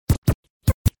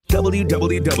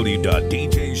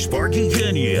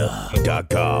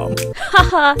www.djsparkykenya.com.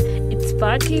 Haha, it's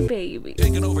Sparky, baby.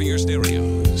 Taking over your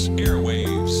stereos,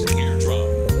 airwaves,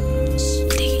 eardrums.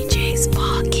 DJ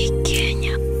Sparky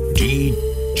Kenya.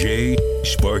 DJ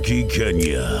Sparky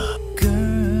Kenya.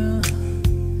 Girl,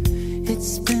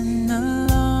 it's been a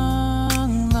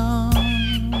long,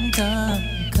 long time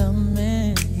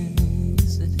coming.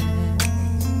 Yes, it has.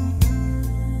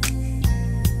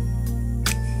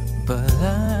 But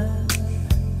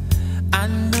I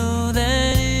know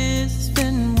that it's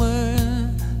been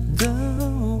worth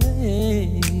the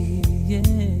wait. Yeah.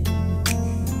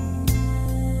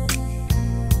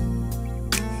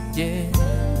 Yeah.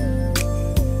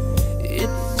 It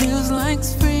feels like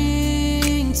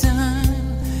springtime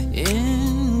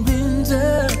in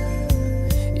winter.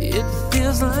 It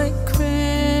feels like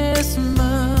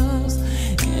Christmas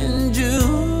in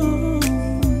June.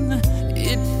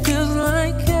 It feels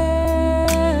like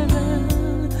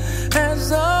heaven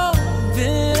has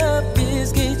opened up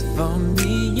its gates for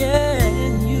me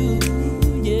and you.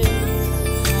 Yeah.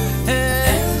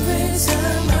 Every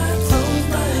time I close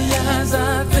my eyes,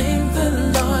 I thank the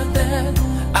Lord that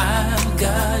I've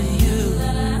got you,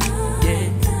 yeah,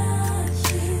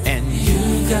 and you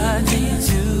got me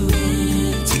too.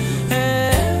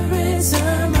 Every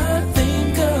time I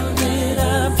think of it, I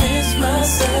pinch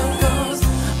myself 'cause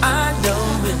I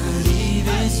don't believe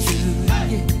it's true,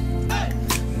 yeah,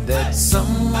 that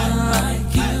someone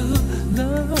like you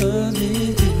loves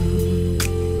me too,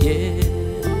 yeah.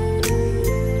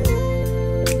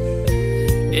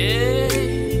 Yeah,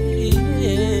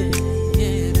 yeah,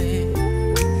 yeah, babe.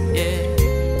 Yeah.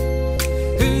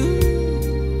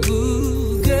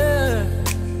 Ooh, girl,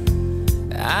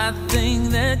 I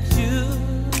think that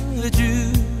you're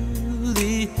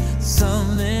truly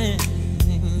something.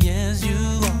 Yes, you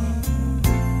are.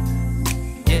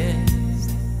 Yes,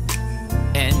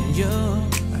 and you're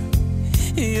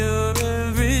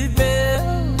every bit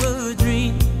of a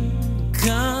dream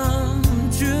come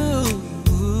true.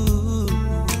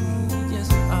 Yes,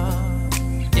 you are.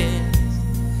 Yes,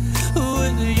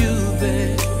 with you,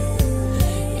 babe,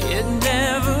 it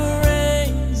never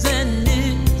rains, and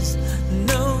it's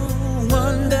no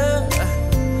wonder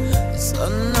the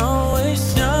sun always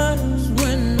shines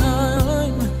when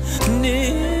I'm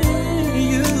near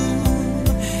you.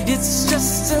 It's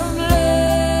just a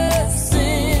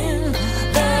blessing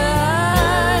that I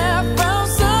found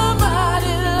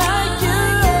somebody like you.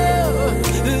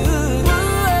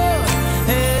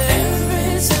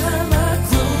 Every time I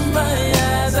close my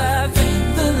eyes, I thank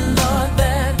the Lord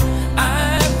that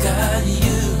I've got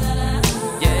you,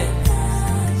 yeah,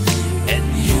 and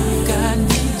you got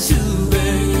me too,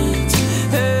 babe.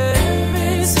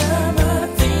 Every time I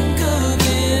think of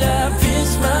it, I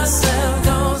pinch myself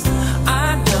 'cause I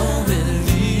don't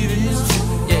believe it's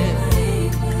true, yeah,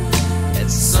 that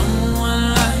someone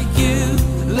like you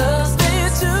loves me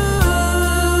too.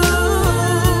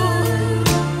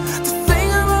 To think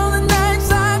of all the nights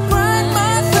I cried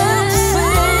myself to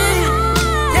sleep,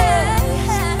 yeah.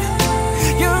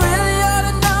 You really ought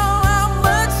to know how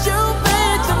much you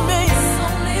mean to me.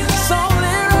 It's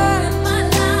only right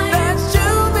that you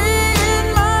be in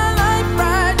my life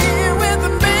right here with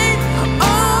me.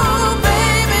 Oh,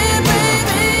 baby,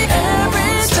 baby.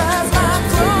 Every time I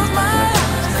close my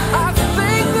eyes, I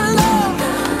thank the Lord.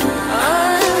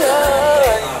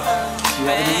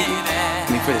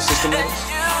 Any further system notes?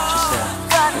 Just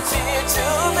got me to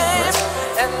me.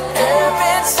 And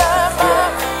every time I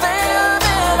think of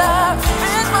it, I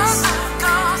pinch myself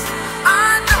 'cause I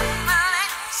don't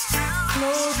believe it's true.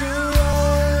 Close your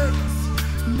eyes,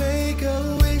 make a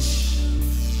wish,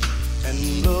 and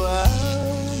blow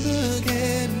out the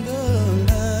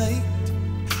candlelight.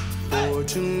 For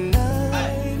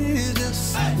tonight is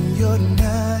just your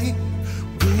night.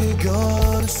 We're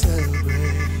gonna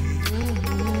celebrate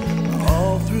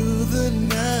all through the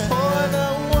night. Pour the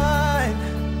wine,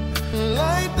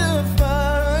 light the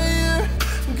fire.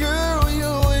 Girl,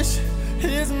 your wish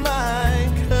is my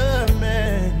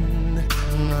command.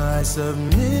 I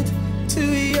submit to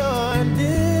your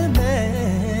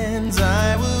demands.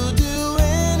 I will do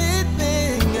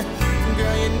anything.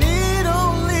 Girl, you need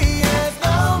only ask.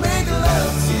 I'll make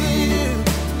love to you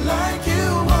like you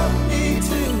want me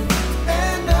to,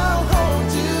 and I'll hold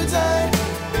you tight,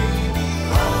 baby,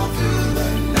 all through the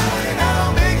night.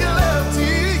 I'll make love to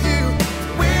you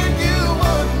when you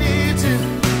want me to,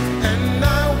 and I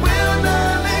will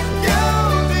not let go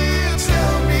till you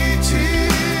tell me to.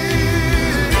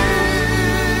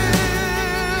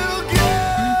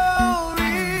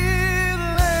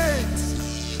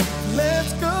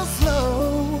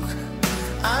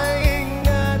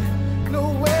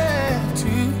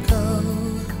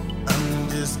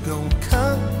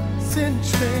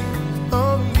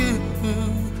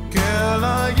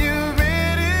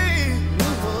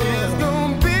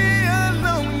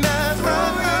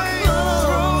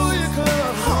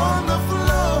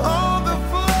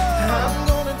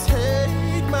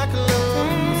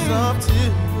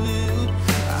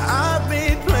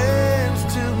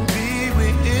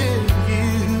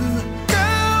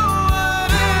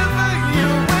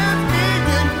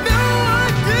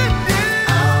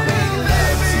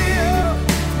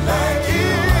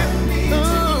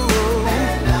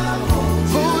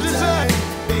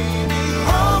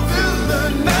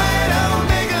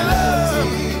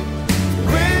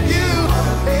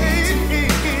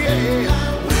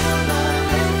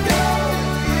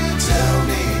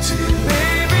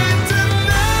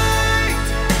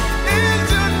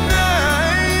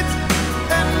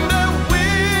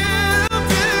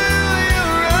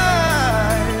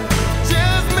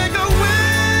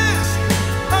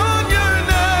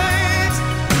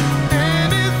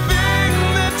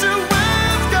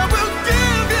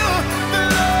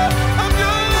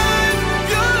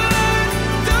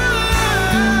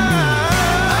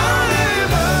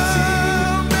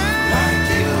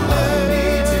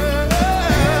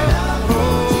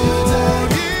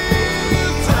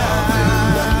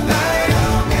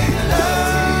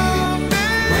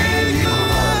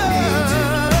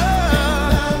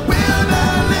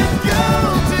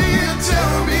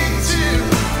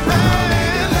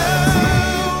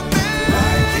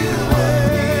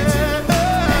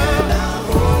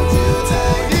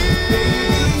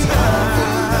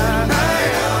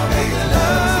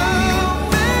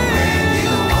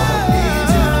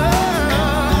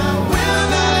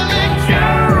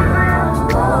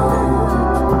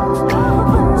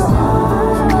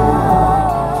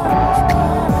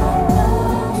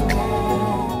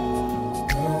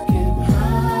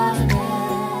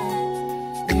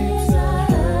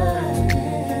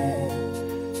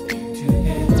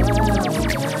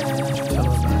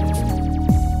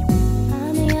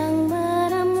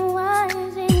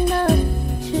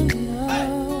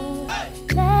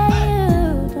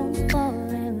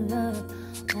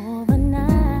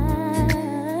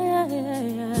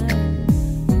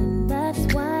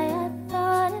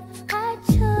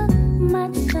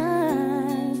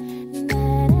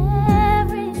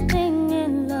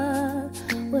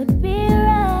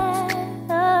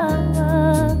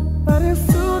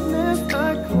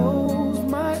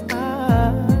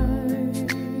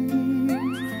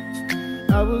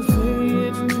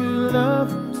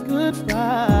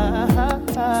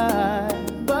 goodbye.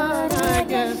 But I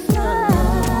guess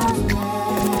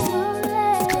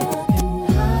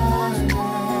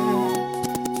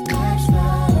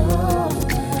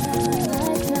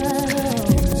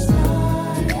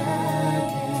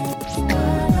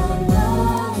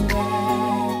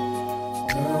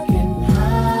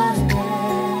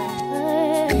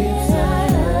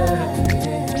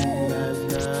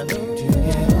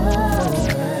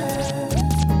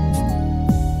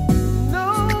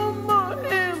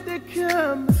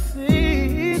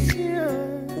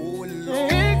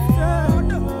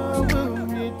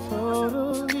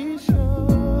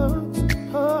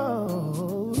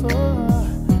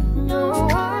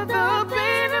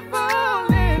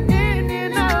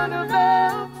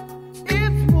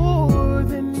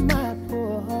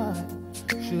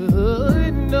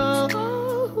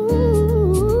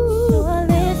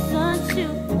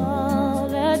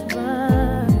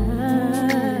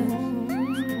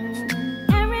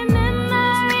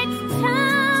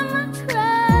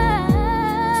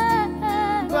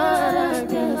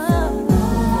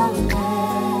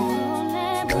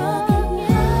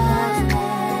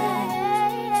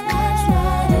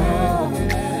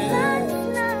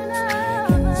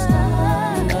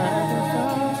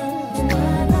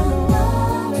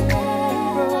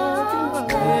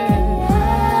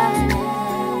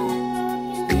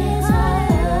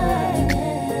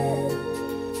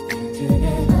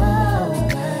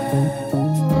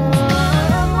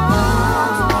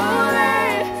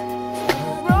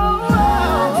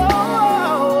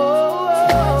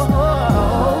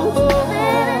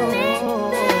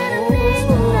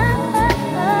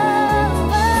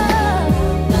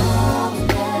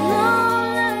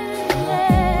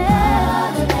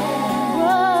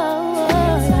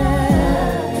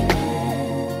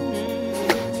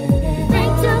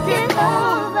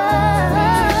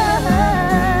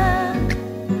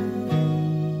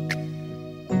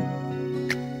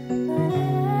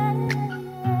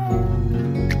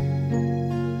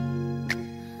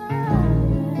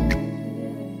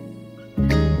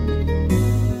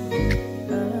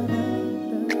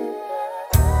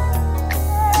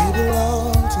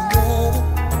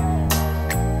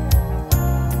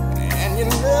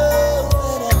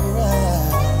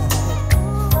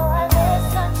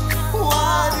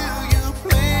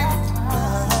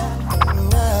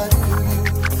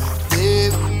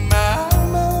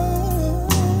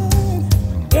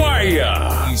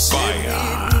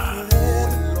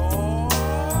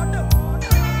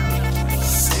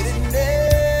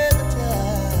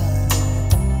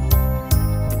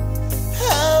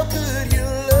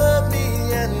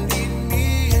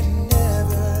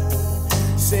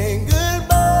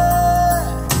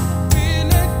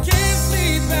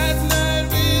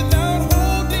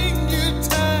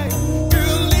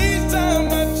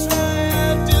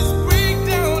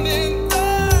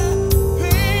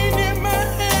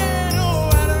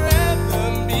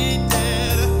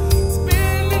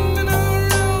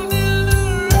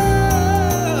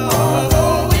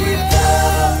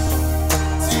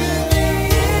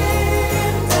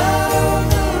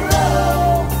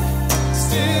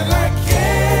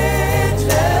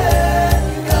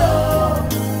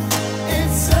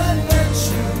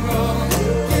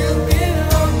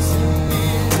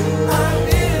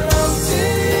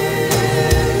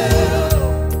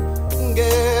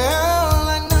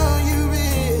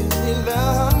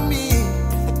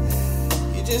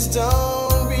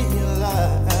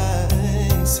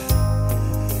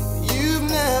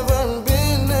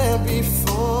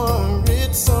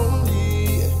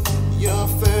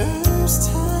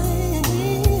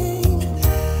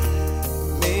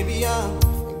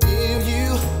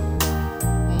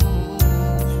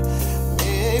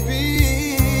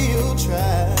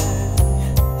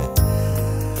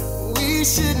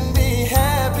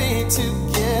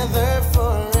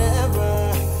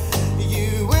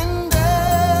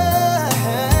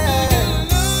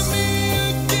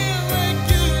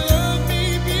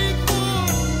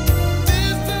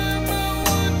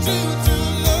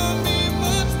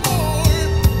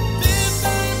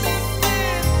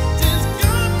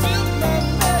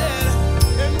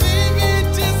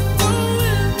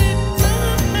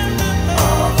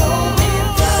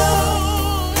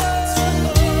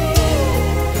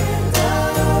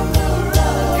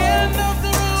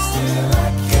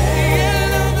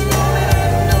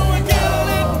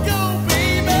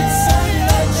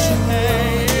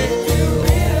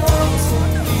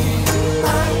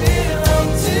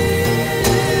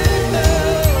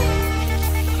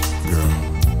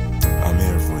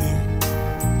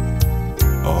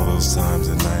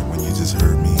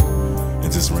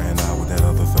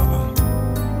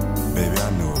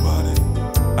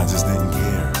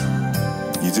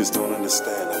just don't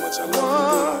understand how much I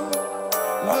love you,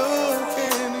 Look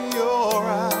in your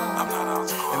eyes, I'm not out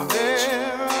to and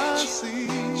there I see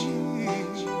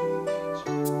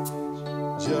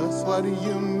just what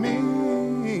you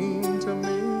mean to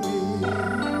me.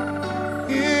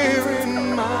 Here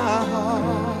in my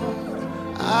heart,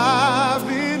 I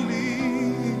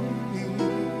believe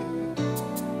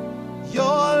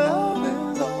your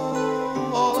love is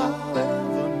all I'll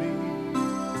ever need.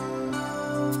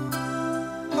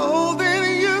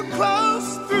 Holding you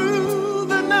close through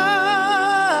the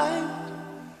night,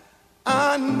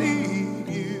 I need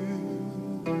you.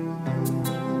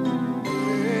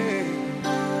 Yeah.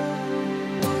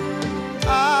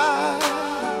 I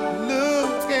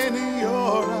look in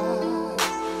your eyes,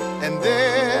 and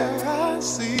there I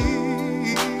see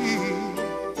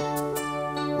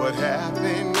what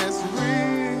happiness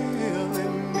really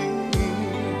means.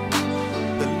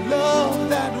 The love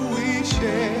that we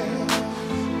share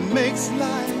makes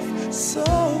life so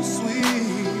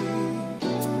sweet.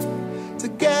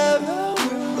 Together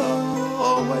we'll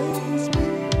always be.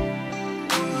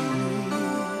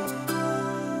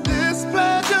 This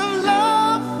pledge of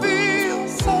love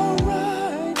feels so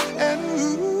right, and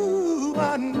ooh,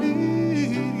 I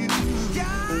need you.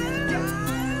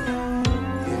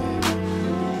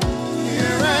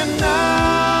 Here and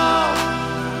now,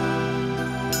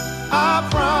 I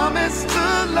promise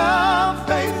to love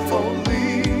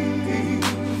faithfully.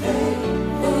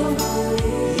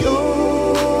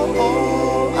 You're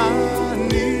all I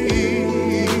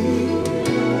need.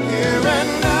 Here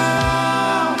and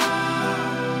now,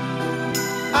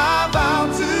 I vow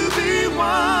to be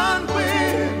one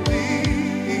with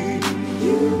thee.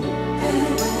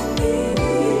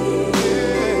 Yeah.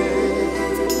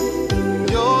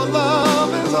 Your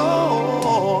love is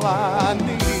all I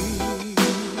need.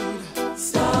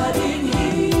 Starting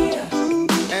here,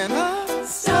 And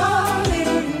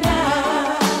starting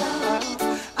now.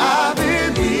 I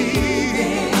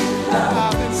believe.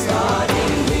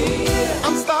 Starting here,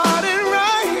 I'm starting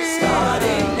right here.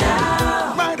 starting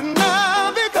now. Right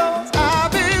now, because I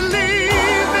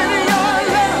believe in your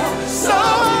love. So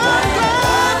I'm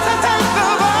glad to take the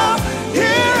vow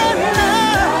here and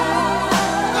now.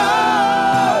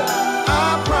 Oh,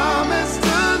 I promise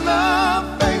to love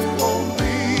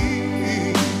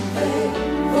faithfully.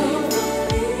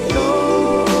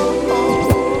 You're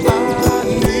all I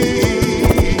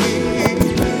need.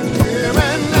 Here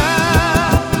and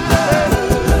now,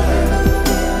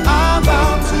 I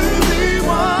vow to be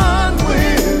one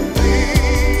with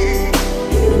thee.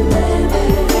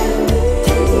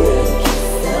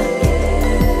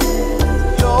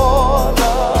 Your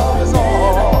love is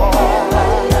all I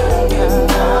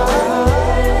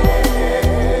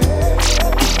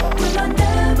Will I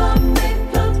never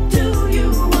make love to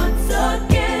you once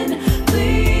again?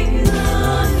 Please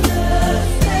understand.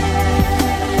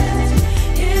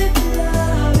 If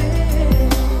love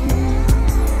is,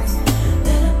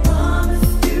 then I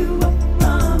promise you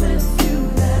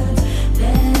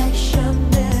that I shall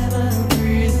never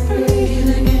breathe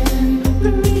again.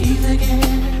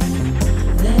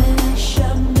 That I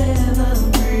shall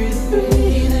never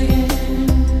breathe again.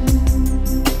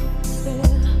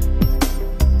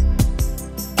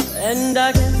 And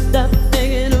I can't stop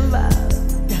thinking about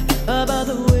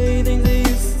the way things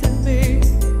used to be.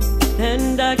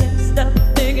 And I can't stop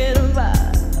thinking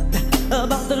about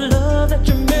the love that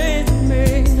you made to me.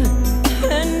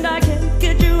 And I can't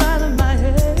get you out of my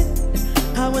head.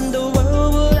 How in the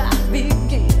world would I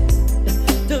begin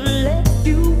to let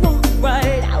you walk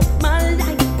right out my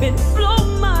life and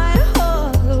blow my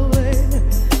heart away?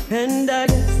 And I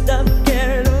can't stop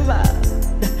caring about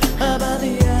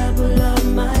the apple of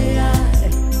my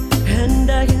eye. And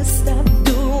I can't stop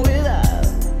doing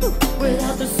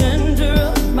without the center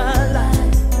of my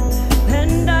life.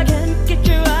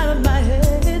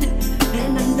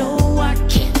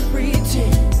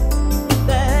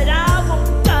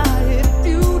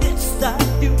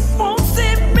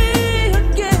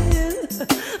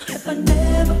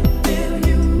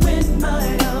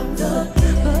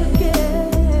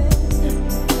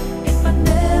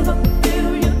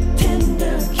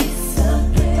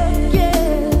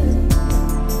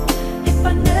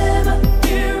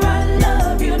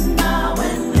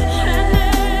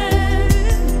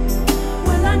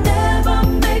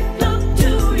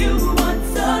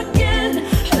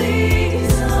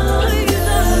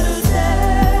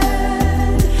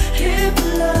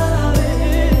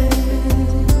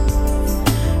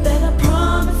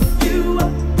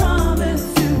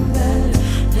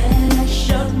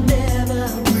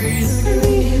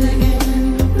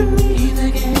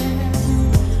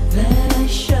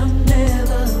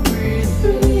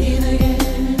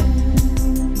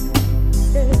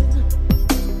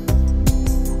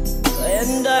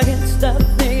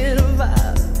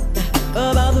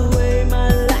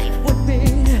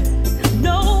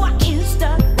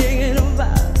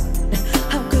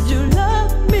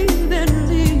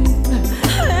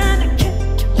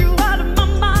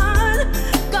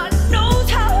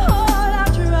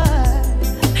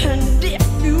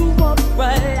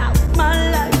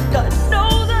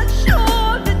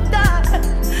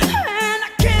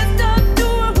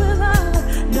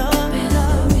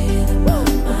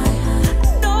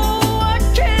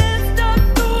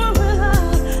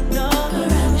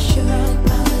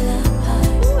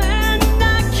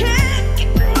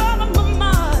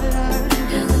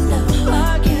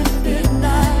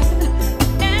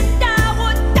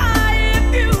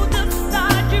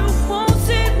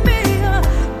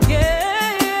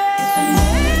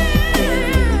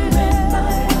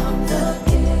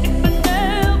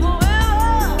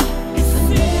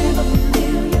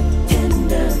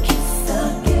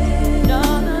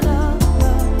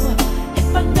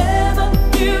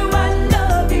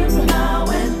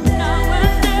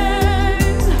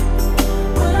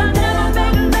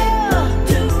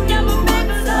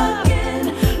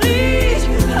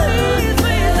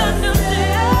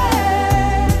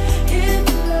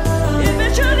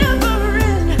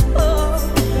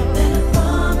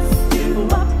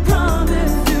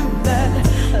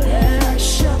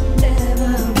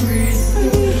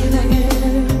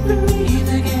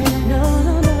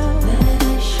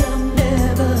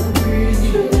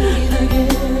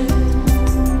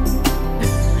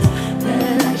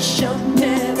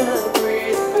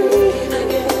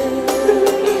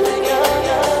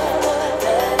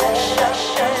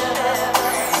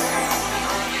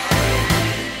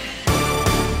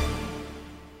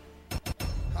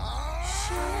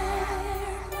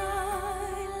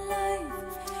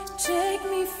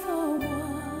 for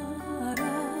what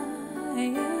I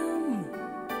am,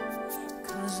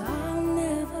 'cause I'll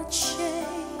never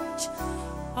change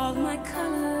all my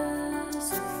colors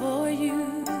for you.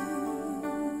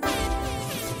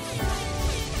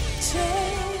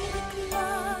 Take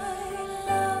my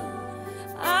love,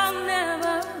 I'll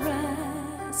never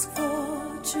ask for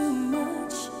too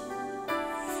much,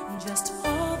 just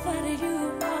all that you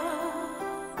are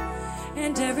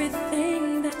and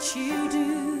everything that you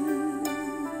do.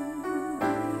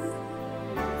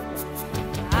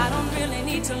 I don't really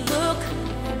need to look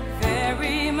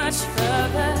very much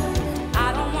further. I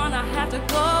don't wanna have to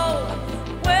go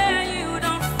where you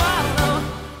don't follow.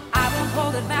 I won't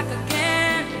hold it back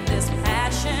again. This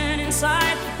passion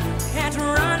inside can't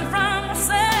run from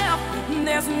myself.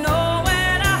 There's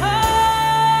nowhere to hide.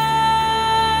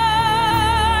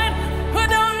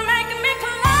 Don't make me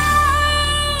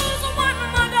close one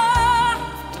more door.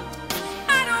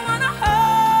 I don't wanna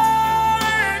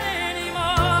hurt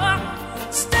anymore.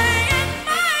 Stay in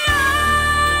my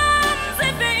arms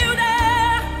if you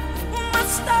dare.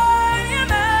 Must I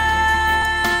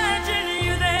imagine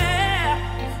you there?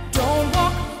 Don't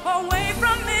walk away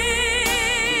from me.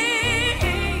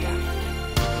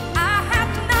 I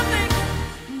have nothing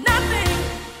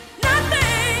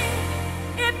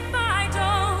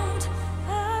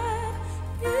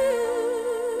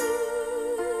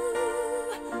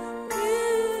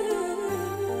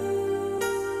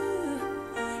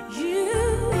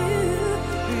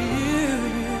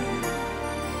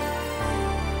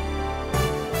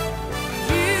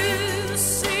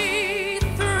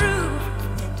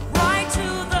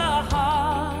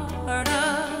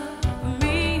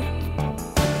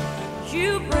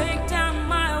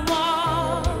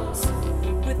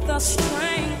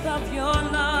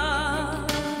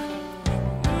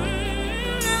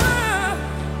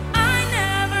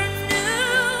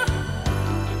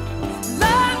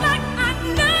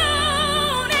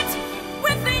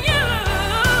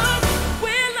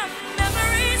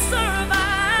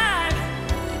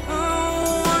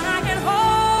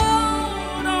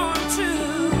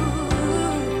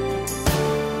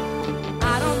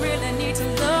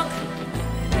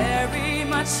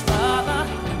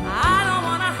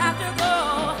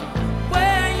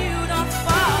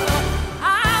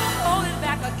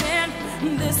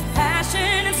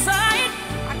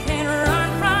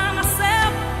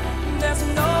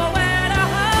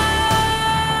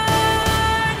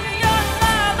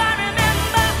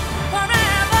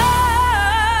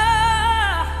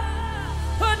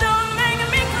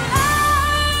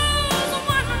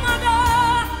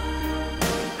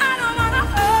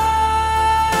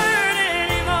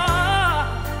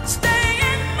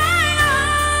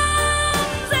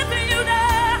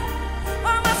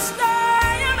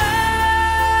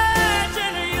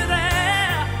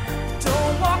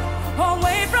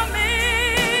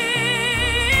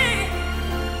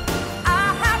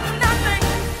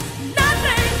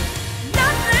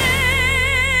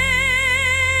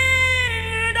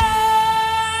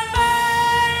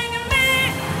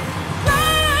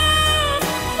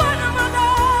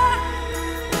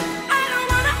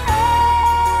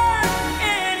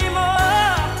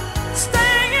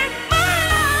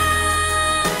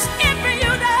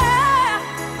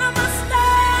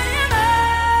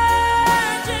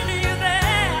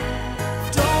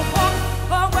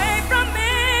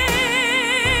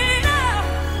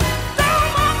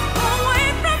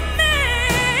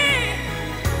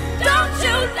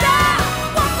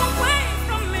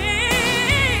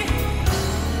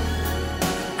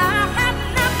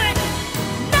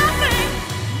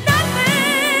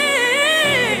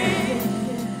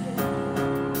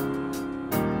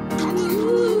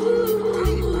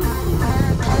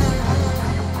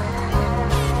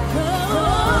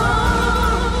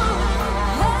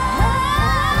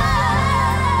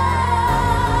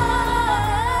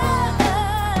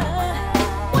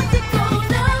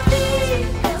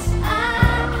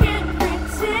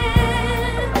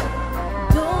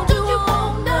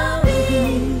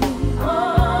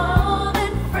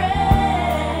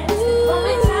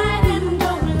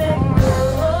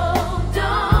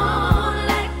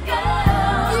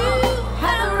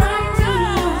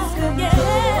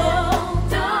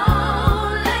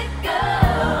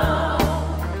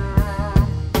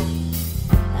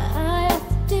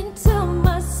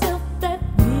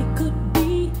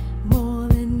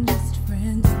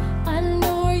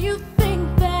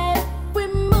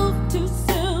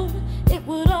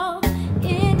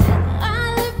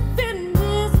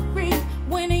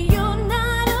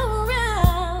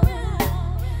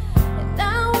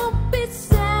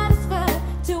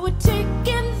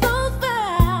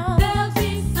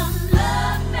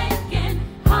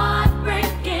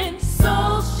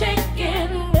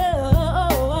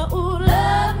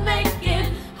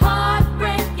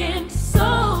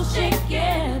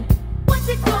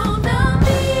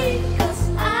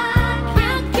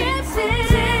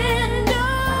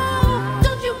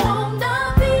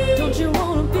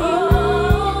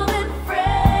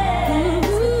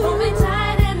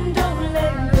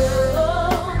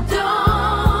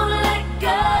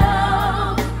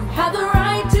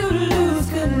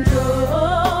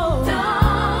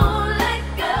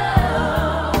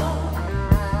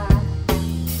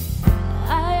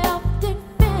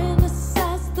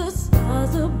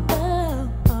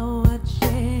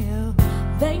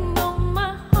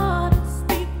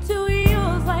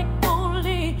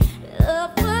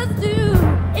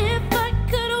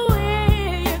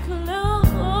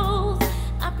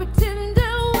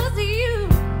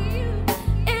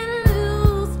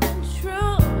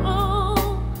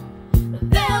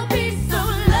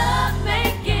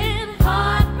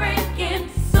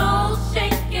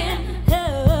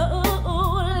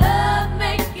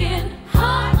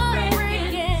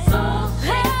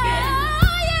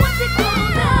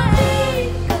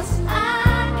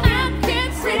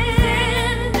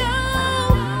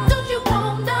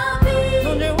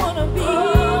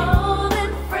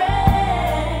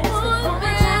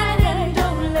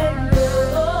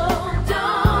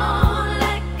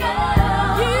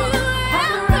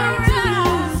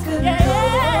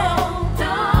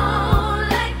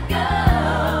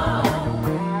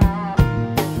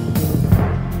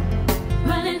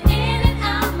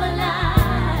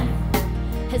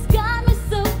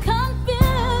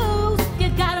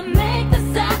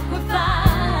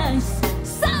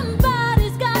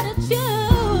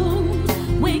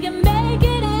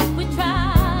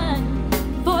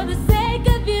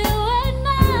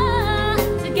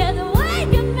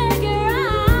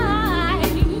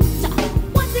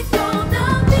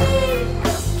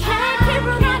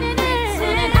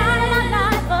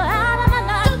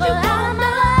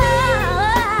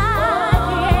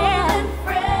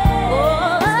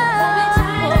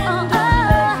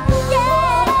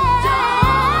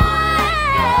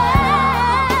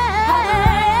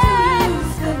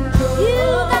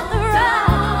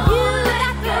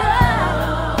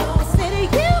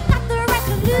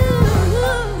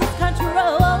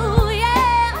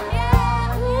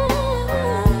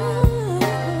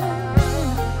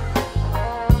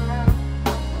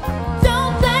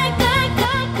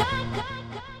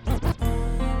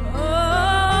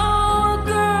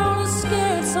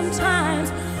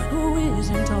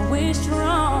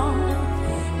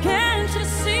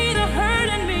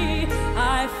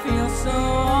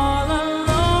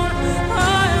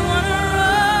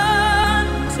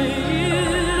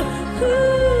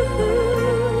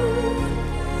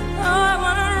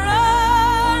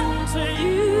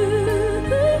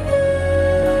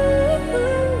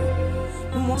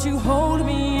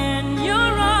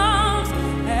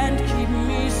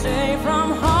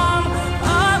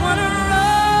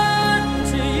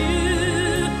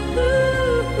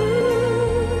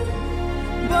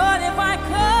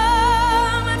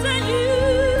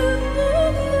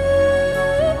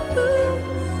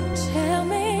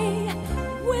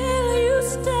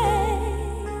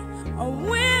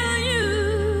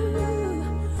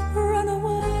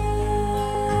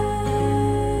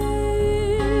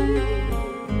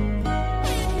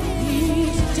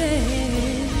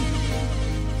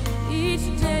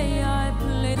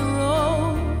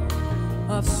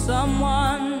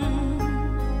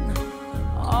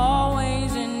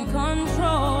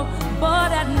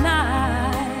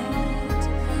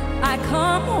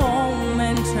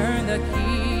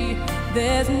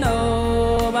There's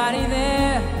nobody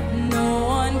there, no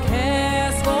one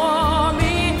cares for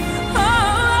me.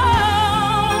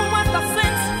 Oh, what's the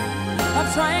sense of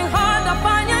trying hard to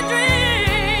find your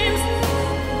dreams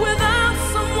without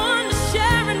someone to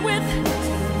share it with?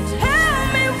 Tell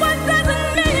me, what does it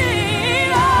mean?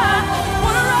 I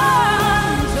wanna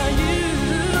run to you.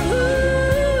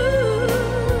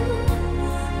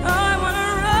 I wanna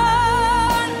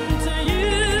run to you.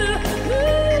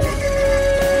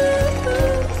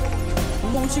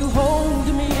 Won't you hold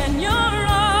me in your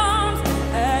arms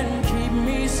and keep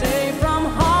me safe from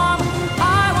harm?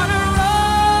 I wanna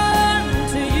run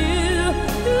to you.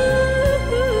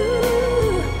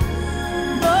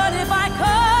 But if I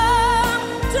come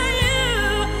to you,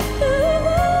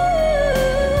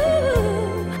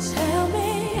 tell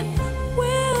me,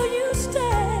 will you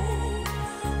stay?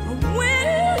 Or will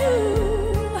you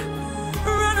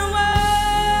run away?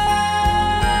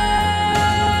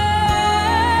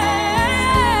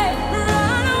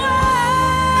 Run away.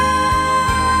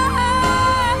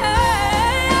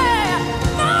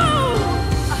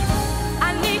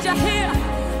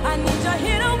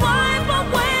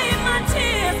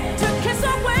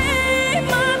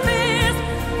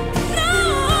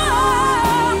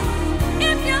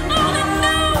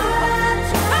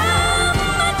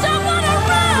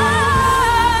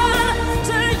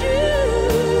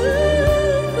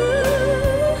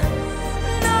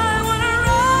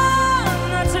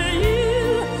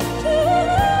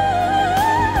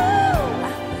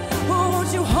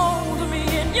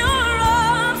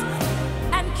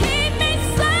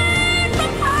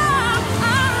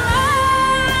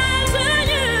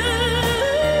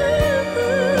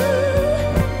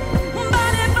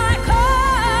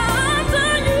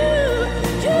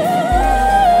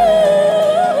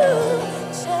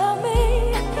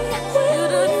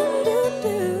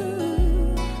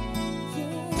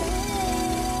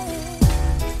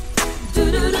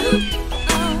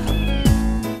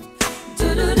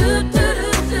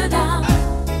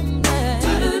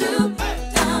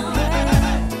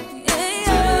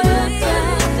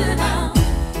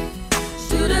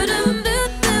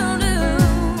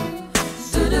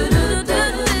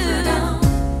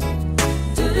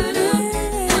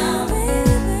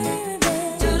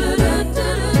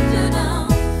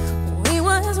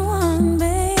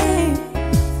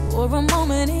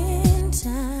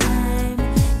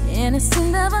 and it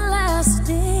seemed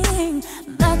everlasting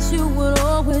that you would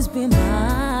always be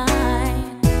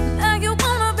mine. Now you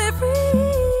wanna be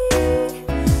free,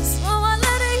 so I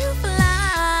let you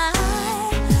fly.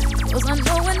 'Cause I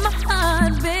know in my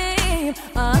heart, babe,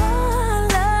 our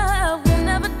love will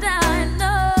never die.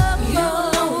 No, you'll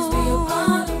always be a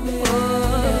part of me.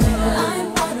 I'm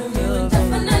part of you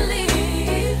indefinitely.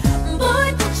 Boy,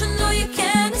 don't you know you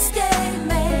can't escape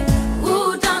me?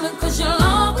 Ooh, darling, 'cause you'll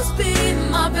always be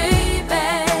my baby,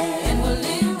 and we'll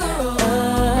linger on.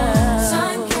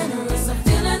 Time can't erase a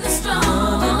feeling that's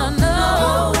strong, and I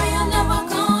know you're never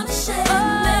gonna shake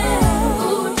me.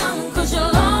 Ooh, darling, 'cause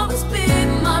you'll always be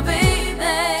my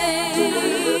baby.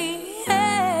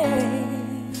 Hey,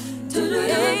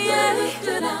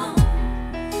 do-do-do-do-do-down,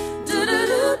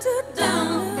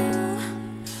 do-do-do-do-down,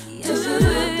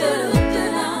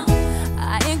 do-do-do-do-down.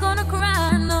 I ain't gonna cry,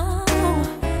 no,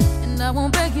 and I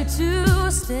won't beg you to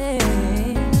stay.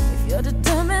 If you're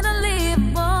determined to leave,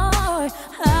 boy,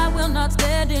 I will not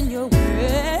stand in your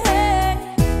way.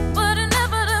 But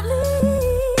inevitably,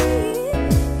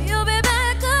 you'll be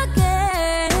back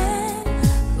again.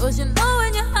 'Cause you know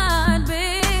in your heart,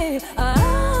 babe,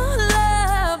 our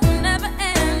love will never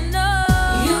end. No,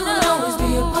 you'll always be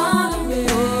a part of me.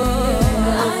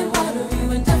 I'm part of you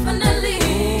indefinitely.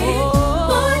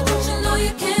 Boy, don't you know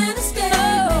you can't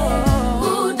escape me?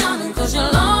 Ooh, darling, 'cause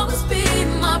you'll always be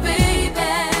my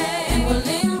baby, and we'll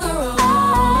linger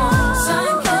on.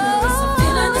 Time can't erase a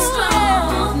feeling that's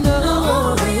strong. No,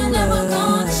 you're never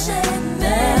gonna shake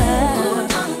me. Ooh,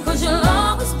 darling, 'cause you'll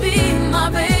always be my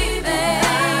baby.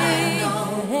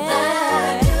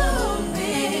 That you'll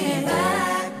be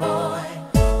back, boy.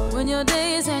 When your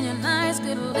days and your nights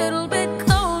get a little bit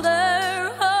colder,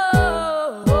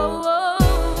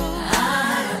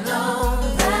 I know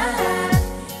that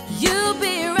you'll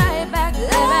be right back,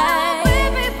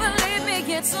 baby. Believe me,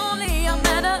 it's only a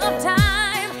matter of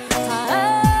time.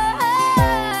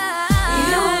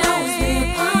 You'll always be a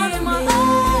part of me.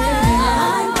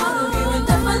 I'm part of you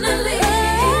indefinitely.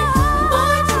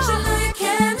 Boy, don't you know you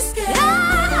can't escape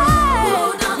me? Oh,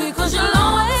 darling, 'cause you'll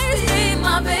always be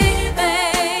my baby,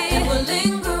 and we'll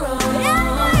linger on.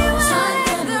 Time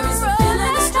can't erase a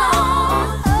feeling that's strong.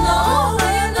 No,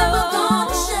 you're never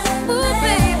gonna shake me,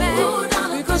 baby. Oh,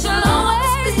 darling, 'cause you'll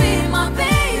always be my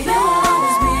baby. You'll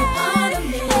always be a part of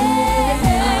me.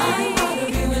 I'm part of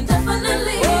you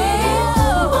indefinitely.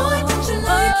 Boy, don't you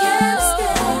know you can't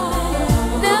escape me?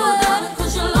 No, darling,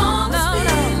 'cause you'll always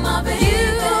be my baby,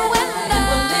 and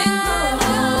we'll linger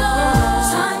on.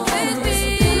 Time can't erase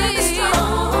a feeling that's strong.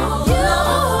 No,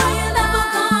 you're never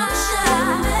gonna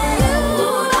shake me.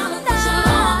 Oh, darling, 'cause you'll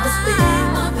always be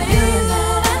my baby.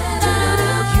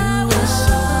 You were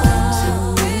so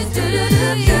into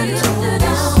it.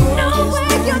 No way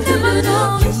you're never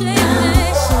gonna shake me.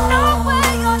 No way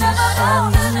you're never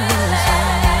gonna shake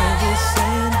me.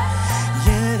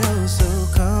 Yet oh so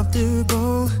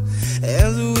comfortable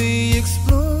as we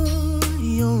explore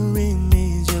your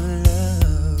image of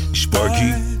love.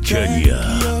 Sparky Kenya,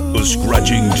 the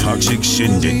Scratching Toxic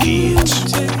Syndicate.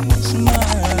 Taste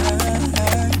mine,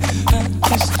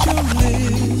 kissed your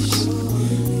lips.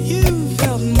 You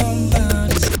felt my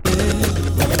body slip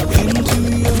into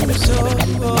your soul.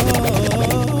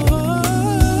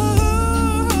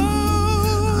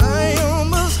 I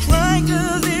almost cried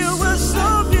 'cause it was so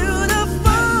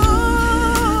beautiful.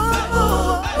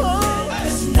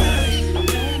 Last night,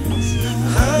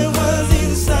 I was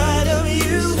inside of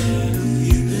you.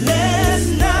 Last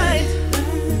night,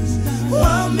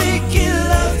 while making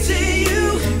love to you,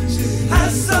 I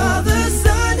saw the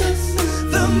sun,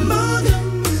 the moon,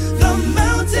 the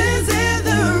mountains and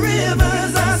the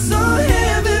rivers. I saw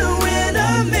heaven when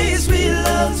I made sweet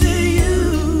love to you.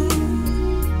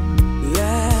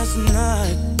 Last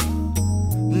night,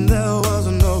 there was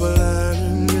no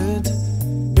blind.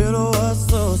 It was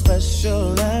so special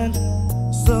and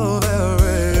so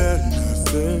very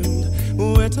innocent.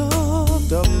 We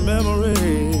talked of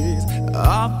memories,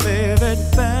 our favorite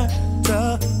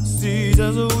fantasies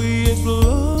as we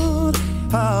explored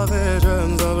our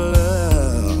visions of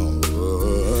love.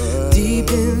 Deep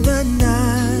in the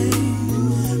night,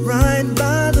 right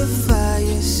by the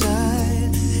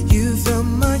fireside, you felt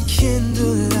my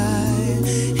candlelight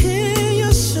in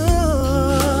your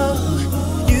soul.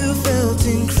 You felt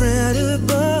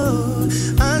incredible.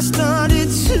 I started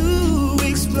to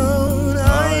explode.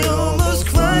 I almost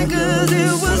cried 'cause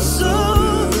it was so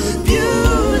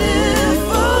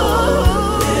beautiful.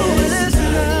 Last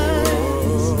night,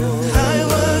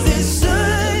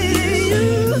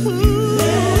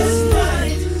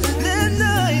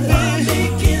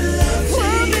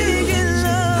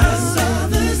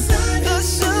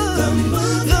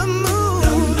 the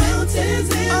mountains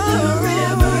and the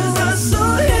rivers are so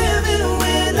heavy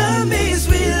when I make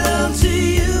sweet love to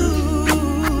you.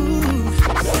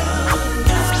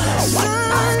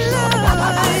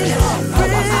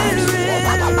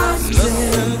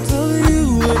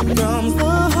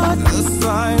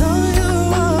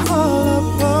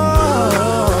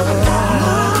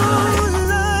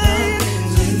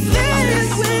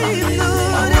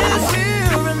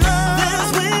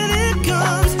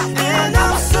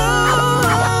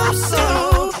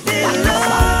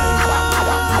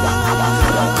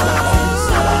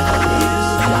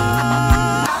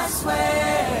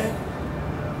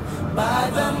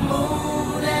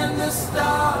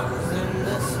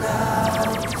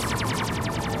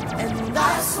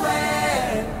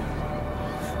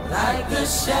 Like the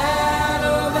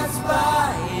shadow that's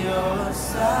by your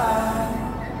side.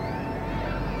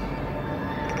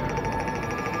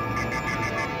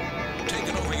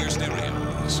 Taking over your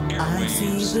stereos, I see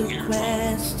airwaves, the eardrums.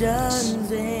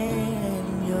 questions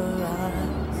in your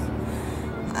eyes.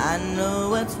 I know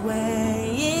what's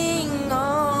weighing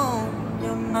on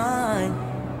your mind.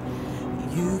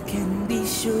 You can be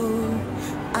sure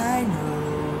I know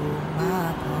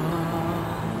my part.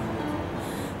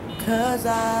 'Cause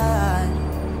I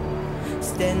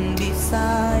stand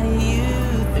beside you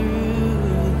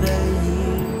through the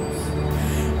years.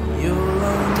 You'll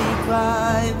only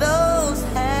cry those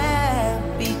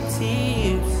happy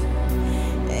tears.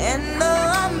 And though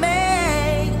I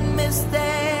make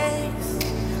mistakes,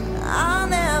 I'll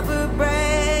never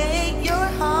break your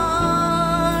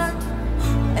heart.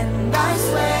 And I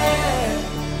swear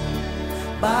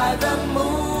by the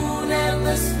moon and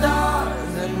the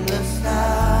stars and the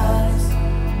skies,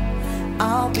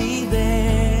 I'll be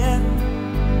there.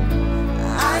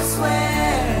 I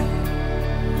swear,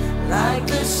 like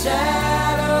the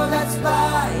shadow that's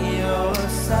by your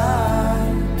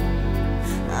side,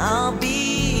 I'll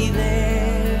be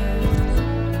there.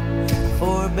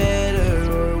 For better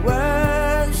or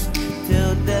worse,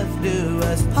 till death do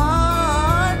us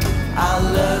part. I'll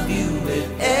love you with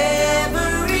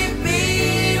every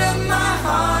beat of my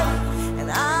heart. And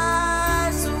I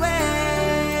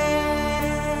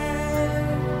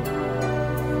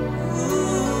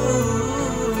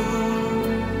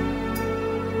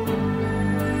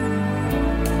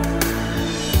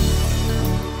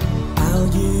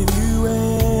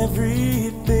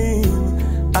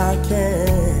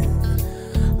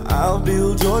I'll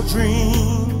build your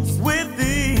dreams with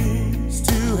these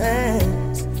two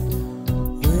hands.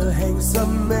 We'll hang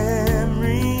some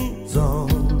memories on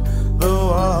the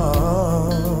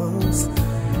walls.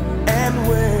 And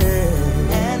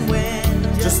when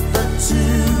just the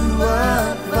two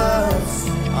of us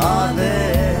are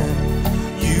there,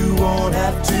 you won't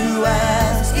have to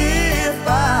ask if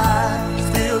I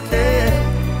still care.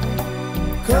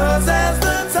 'Cause as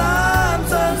the time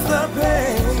turns the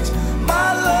page, my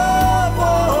love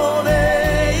won't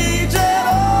age at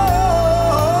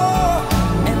all.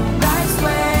 And I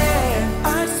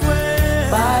swear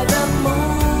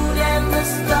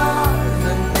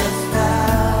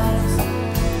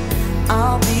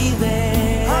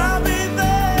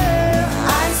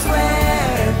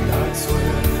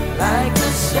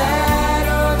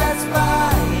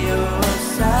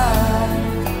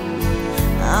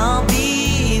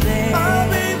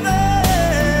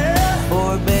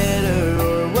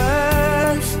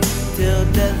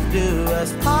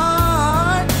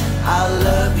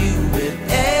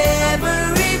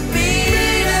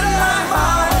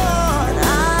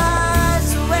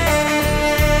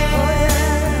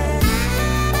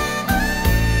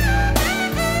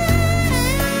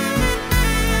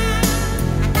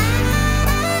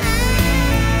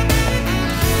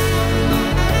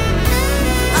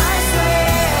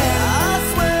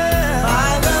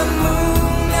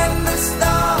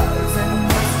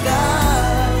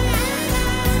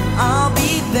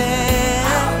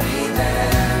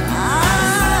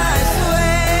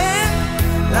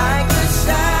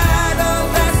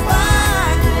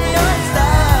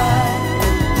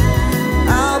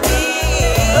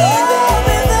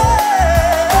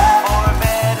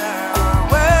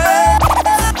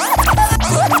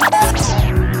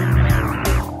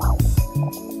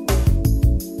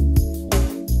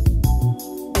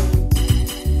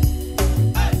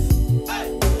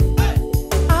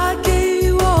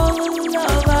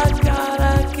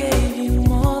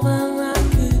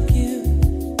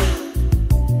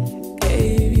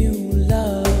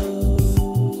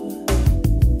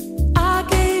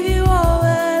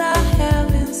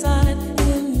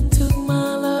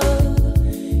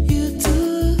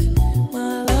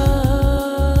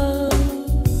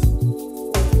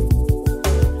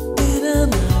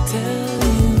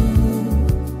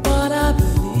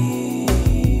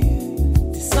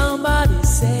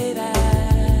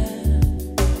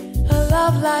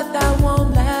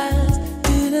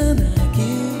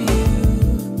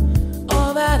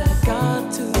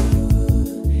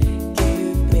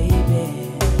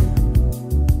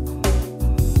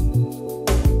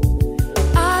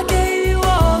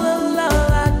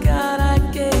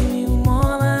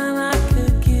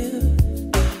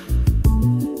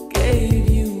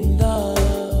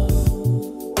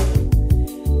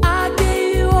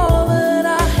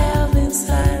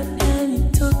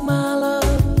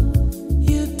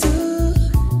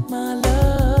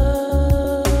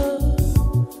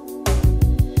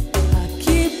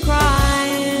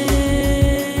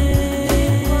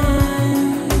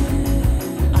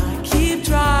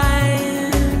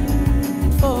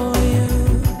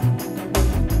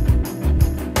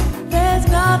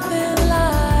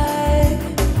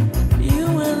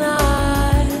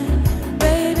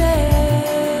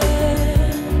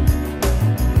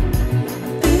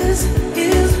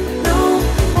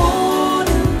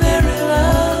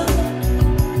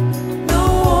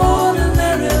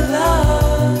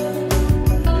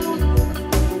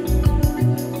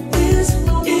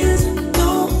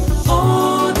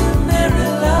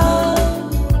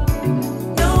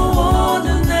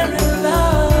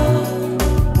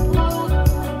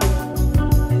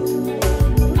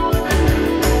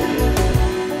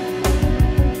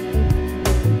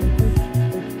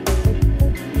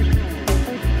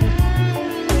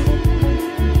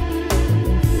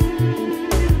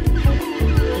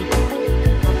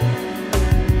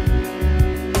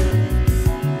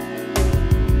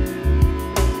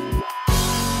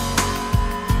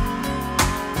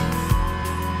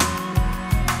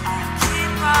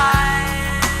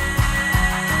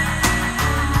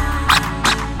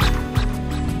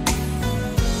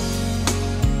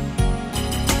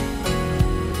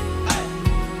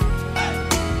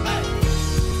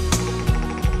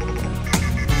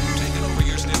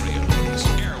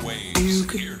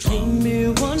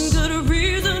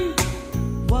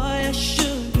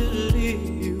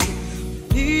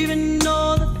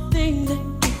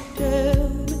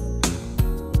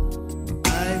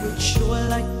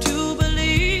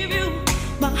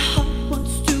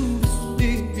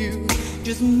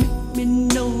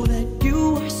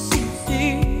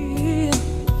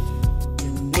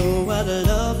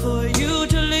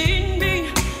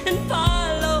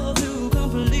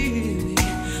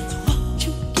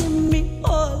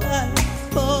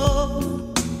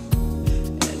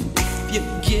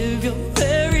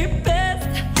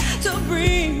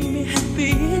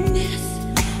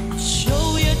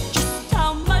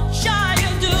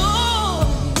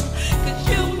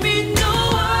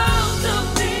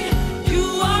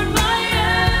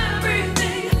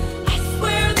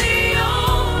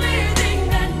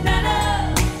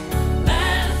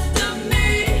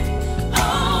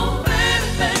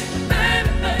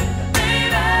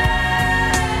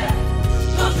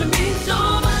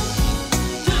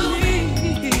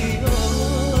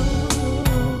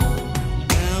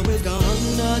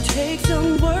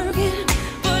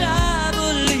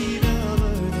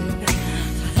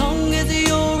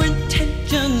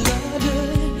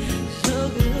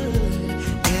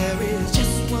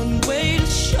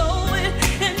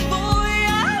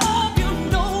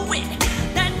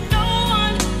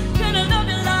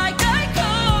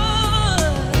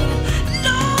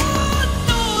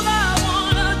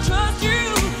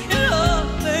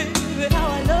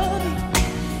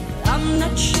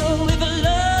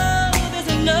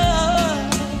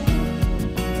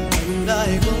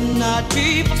I'd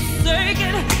be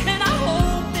forsaken, and I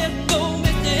hope there's no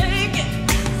mistake.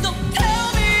 So tell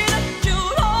me that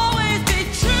you'll always be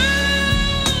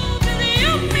true, 'cause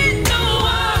you mean the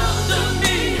world to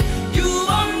me. You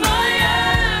are my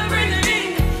everything.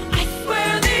 I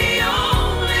swear the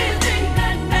only thing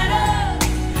that matters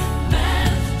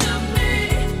to me.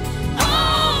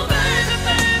 Oh, baby,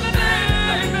 baby,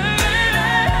 baby, baby.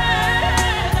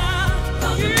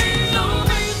 'Cause you mean so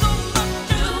much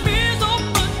to me, so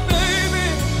much, baby.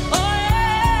 Oh,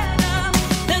 yeah.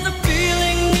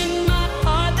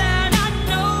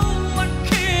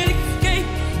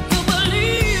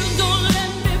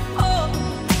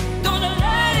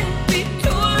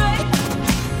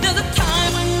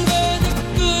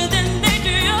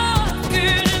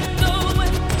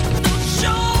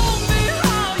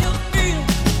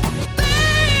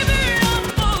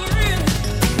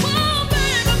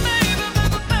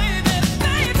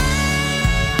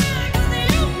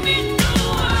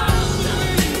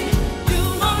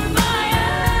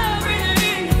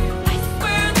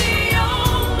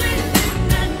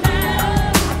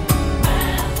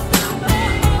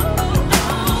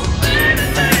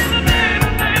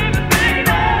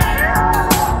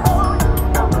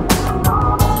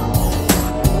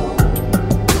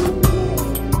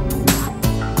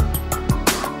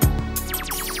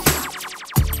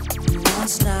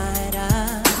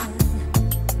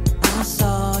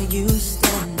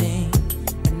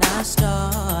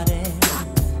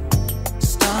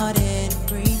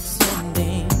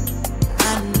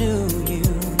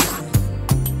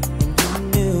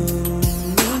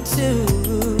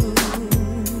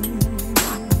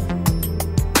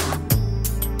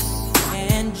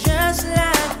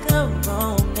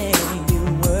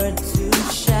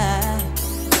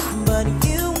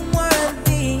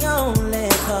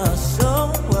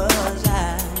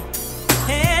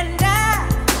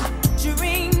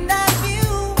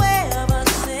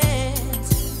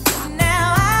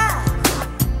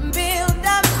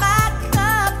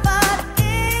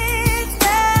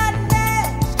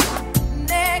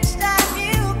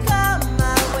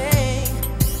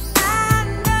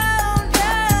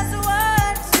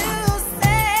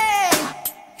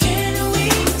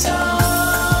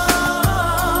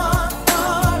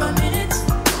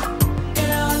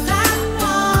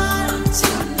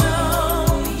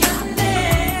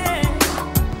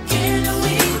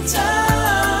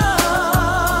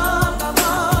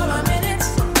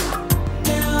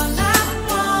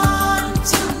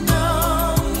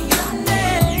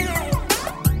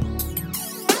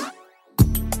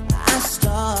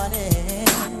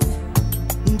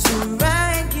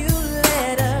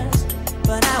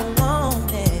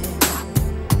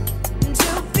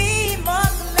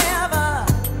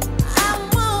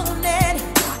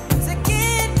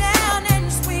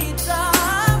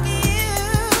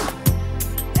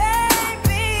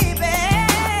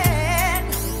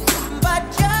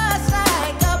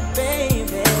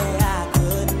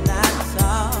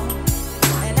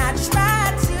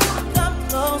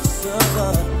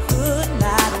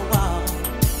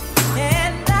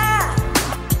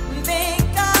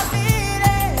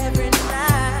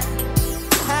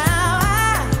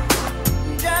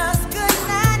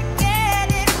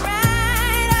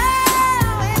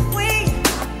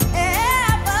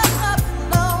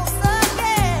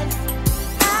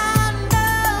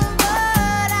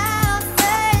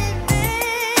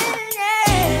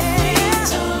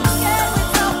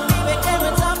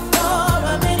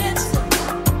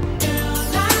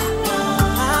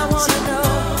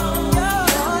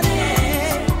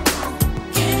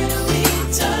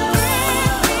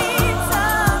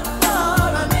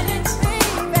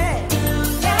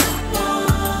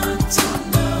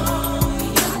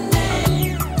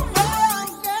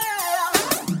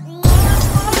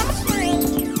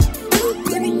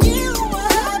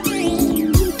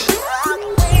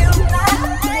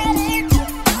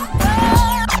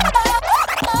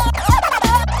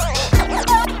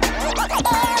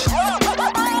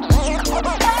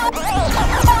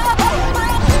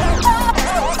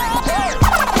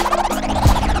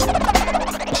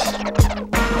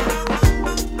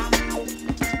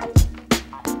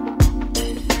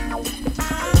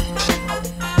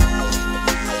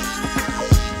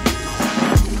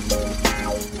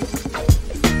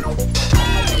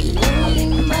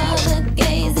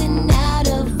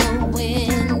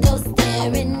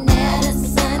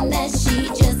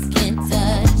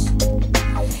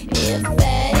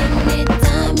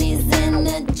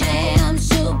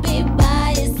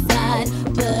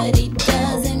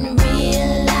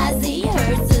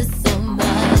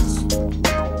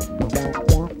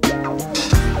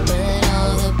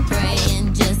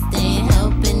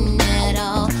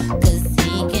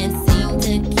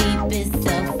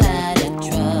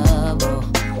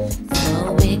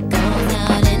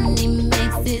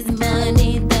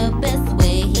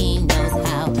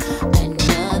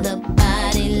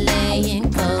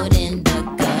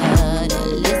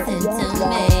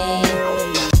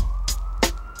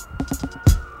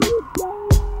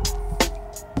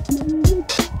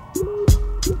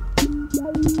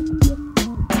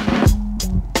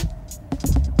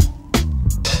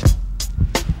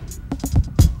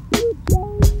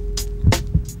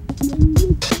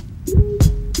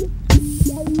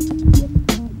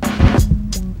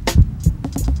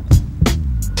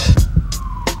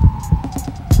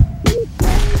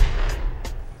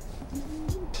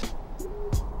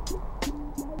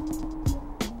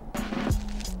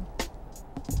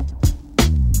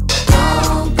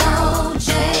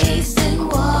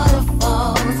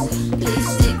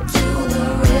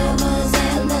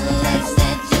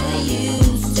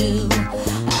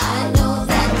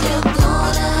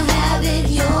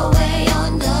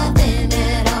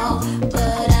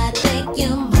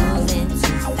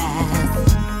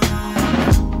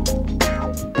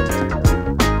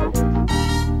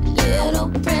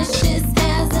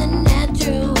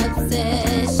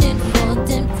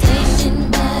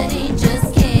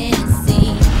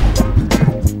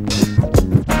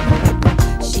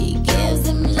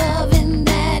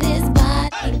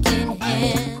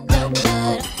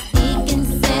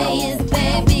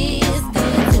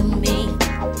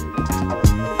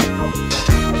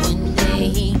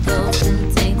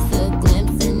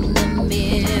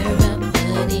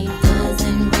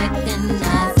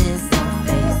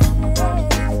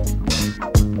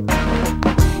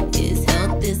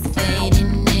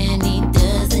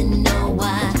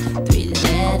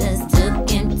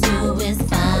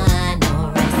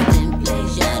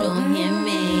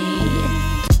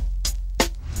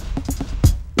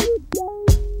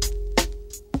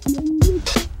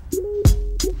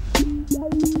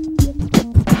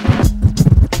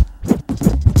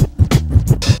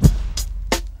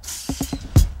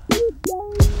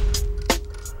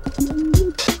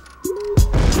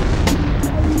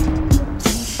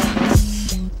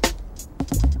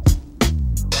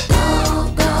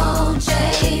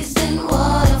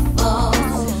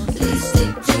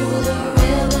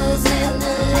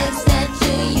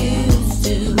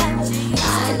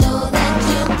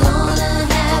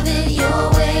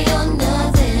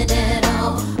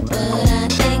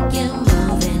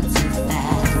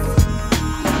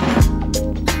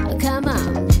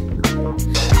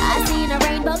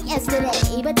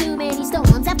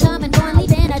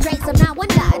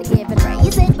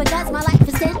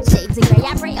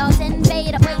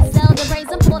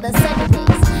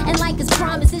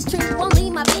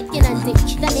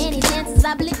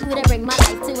 I bleed to bring my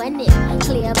life to an end.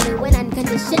 Clear blue and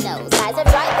unconditional. Skies are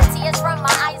dry, the tears from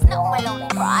my eyes. No one only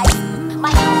cries.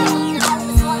 My enemy knows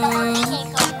the swallow on the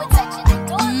can't cope with touching the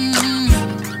door.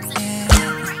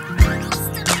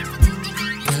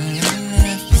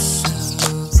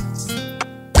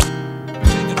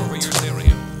 Taking over your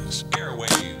stereos,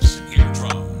 airwaves,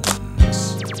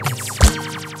 eardrums.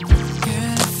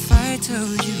 Girl, if I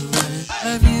told you I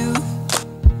love you,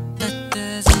 that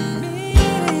doesn't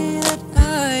mean that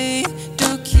I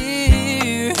don't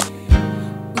care.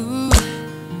 Ooh,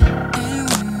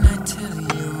 and when I tell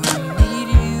you I need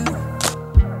you,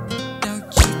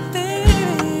 don't you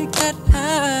think that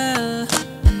I'll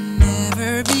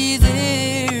never be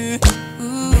there?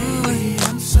 Ooh, baby,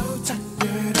 I'm so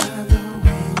tired of the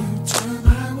way you turn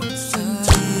my words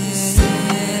into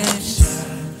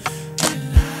deception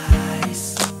and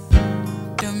lies.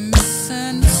 Don't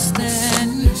misunderstand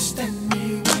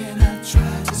me when I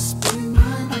try to spin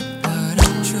my mind. What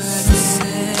I'm trying to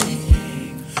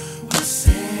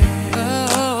say,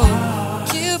 oh,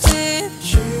 Cupid,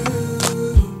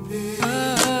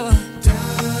 oh,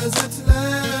 Doesn't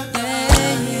lie.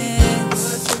 yeah,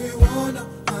 But we won't know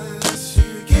unless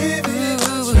you give it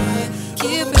a try.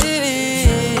 Cupid,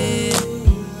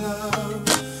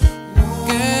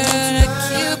 girl,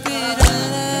 Cupid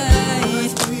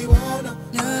alive. We won't know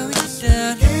No, we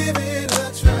don't. give it a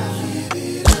try. Give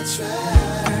it a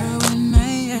try. Girl, when I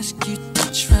ask you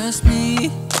to trust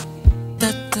me,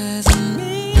 that doesn't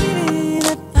mean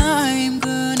that I'm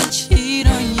gonna cheat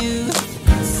on you.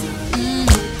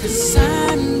 'Cause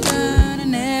I'm gonna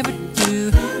never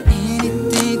do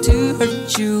anything to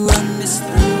hurt you. I'm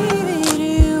misleading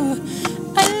you.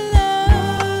 I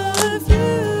love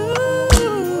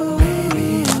you.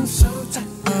 Baby, I'm so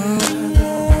tired of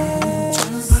the way you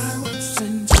turn my words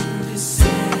into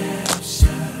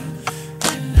deception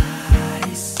and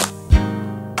lies.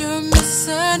 Don't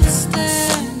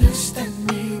misunderstand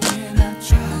me when I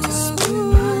try to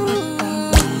spin my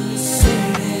mind. I'm only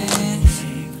saying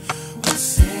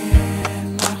what's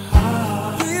in my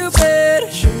heart. You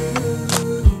better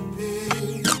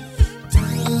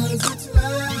Doesn't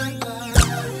lie.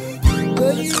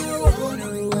 but you won't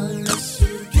know unless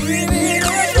you give it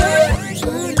a try.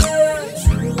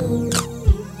 True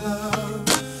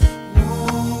love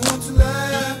won't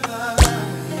lie.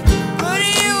 But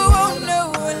you won't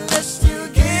know unless you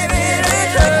give it a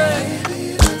try.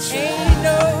 Ain't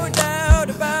no doubt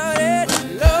about it.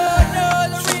 Lord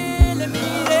knows I really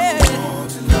mean it.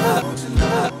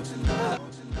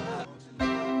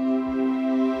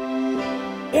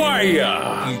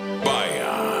 Wire.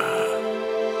 Maya.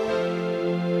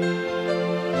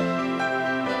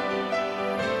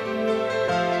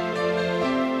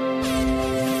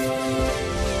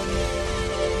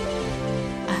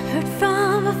 I heard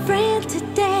from a friend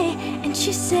today, and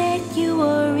she said you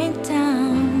were in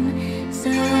town.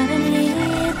 Suddenly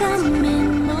the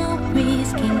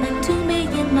memories came back to me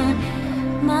in my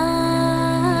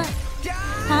mind.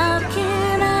 How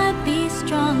can I be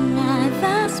strong? I've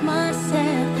asked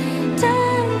myself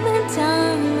time and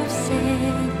time. I've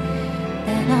said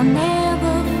that I'll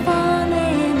never fall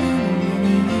in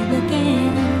love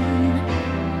again.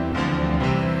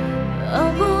 A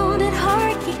wounded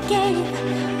heart you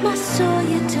gave, my soul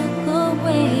you took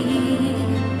away.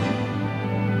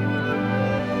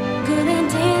 Good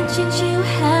intentions you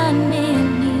had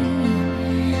many,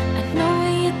 I know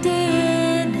you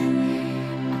did.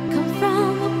 I come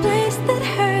from a place that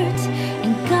hurts,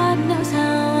 and God knows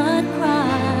how I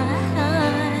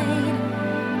cried.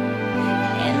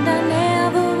 And I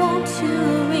never want to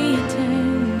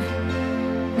return,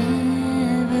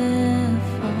 never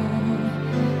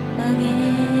fall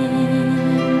again.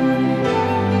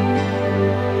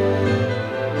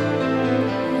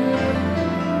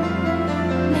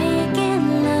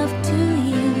 Making love to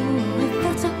you with the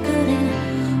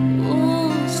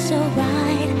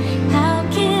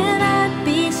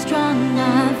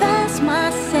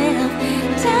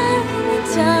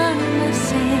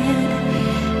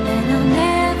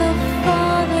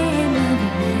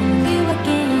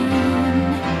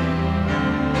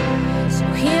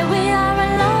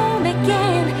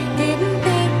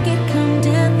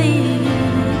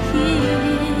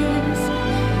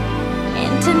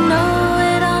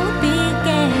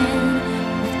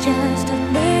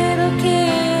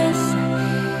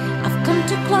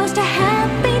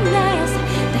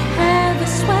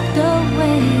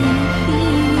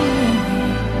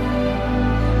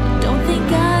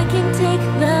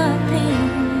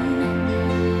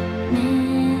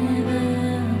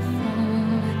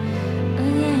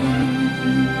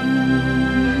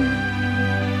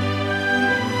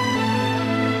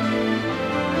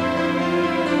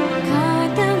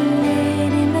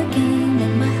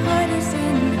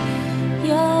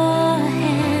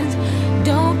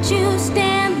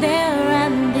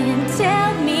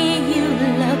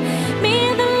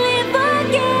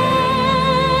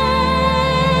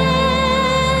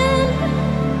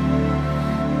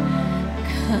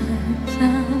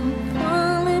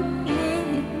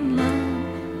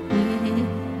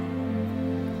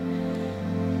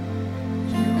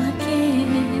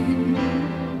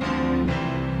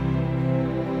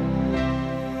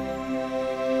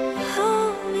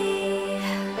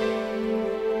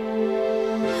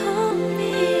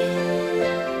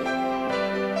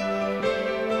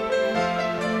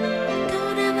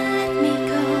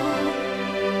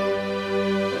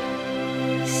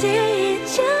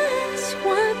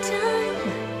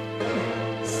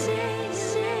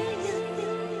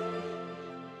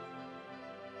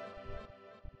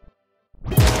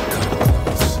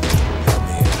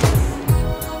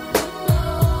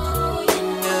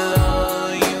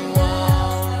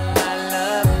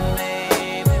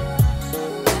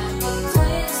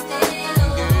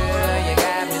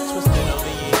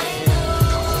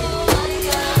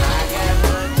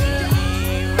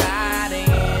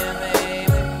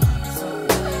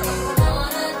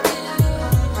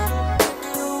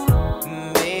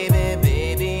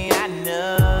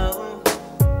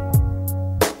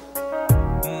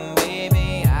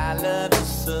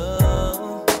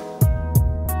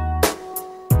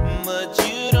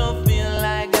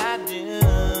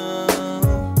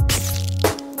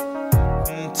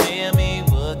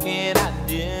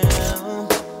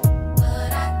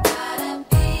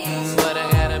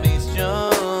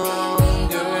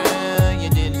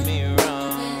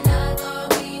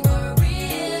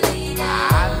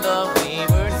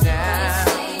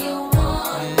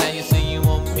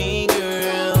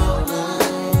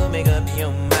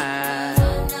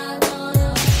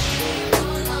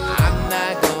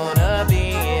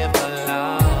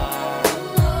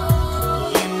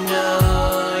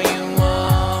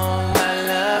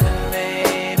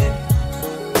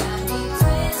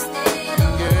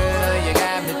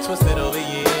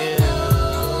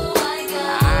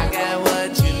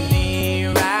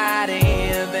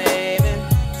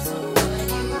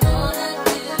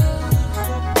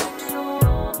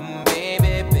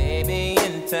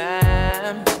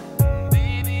time.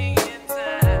 Baby, in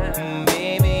time.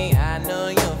 Baby, I know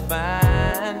you're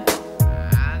fine.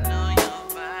 I know you're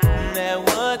fine. That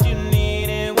what you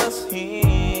needed was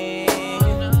here.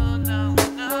 No.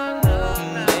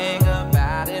 Think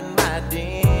about it, my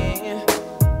dear.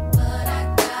 But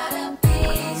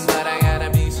I gotta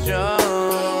be strong.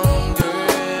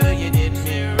 Girl, you did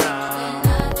me wrong.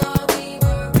 I thought we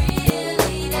were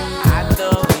really down. I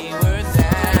thought we were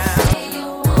down.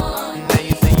 Now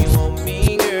you say you want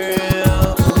me,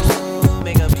 girl. Ooh,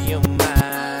 make up your mind.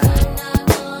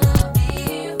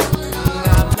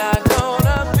 I'm not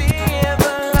gonna be here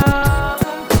for long.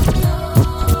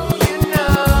 You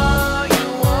know you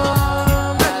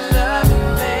want my love,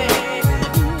 baby.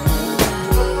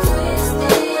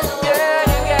 Yeah,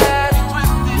 you got me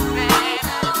twisted, baby.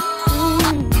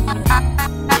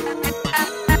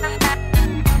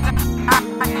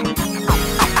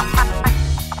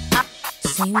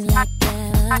 Seems like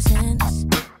ever since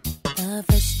the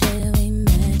first day we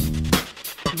met,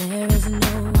 there is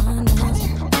no one else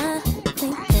I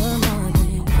think of more than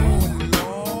you.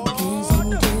 Can't seem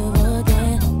to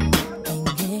forget and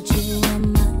get you on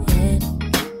my head.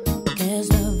 There's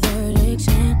no verdict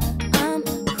saying I'm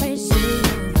crazy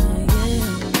over you.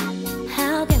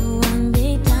 How can one be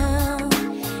down?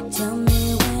 Tell me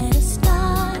where to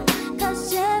start.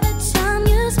 'Cause every time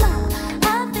you smile,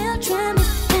 I feel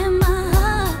tremors in my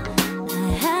heart. I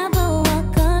have a wild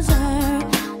concern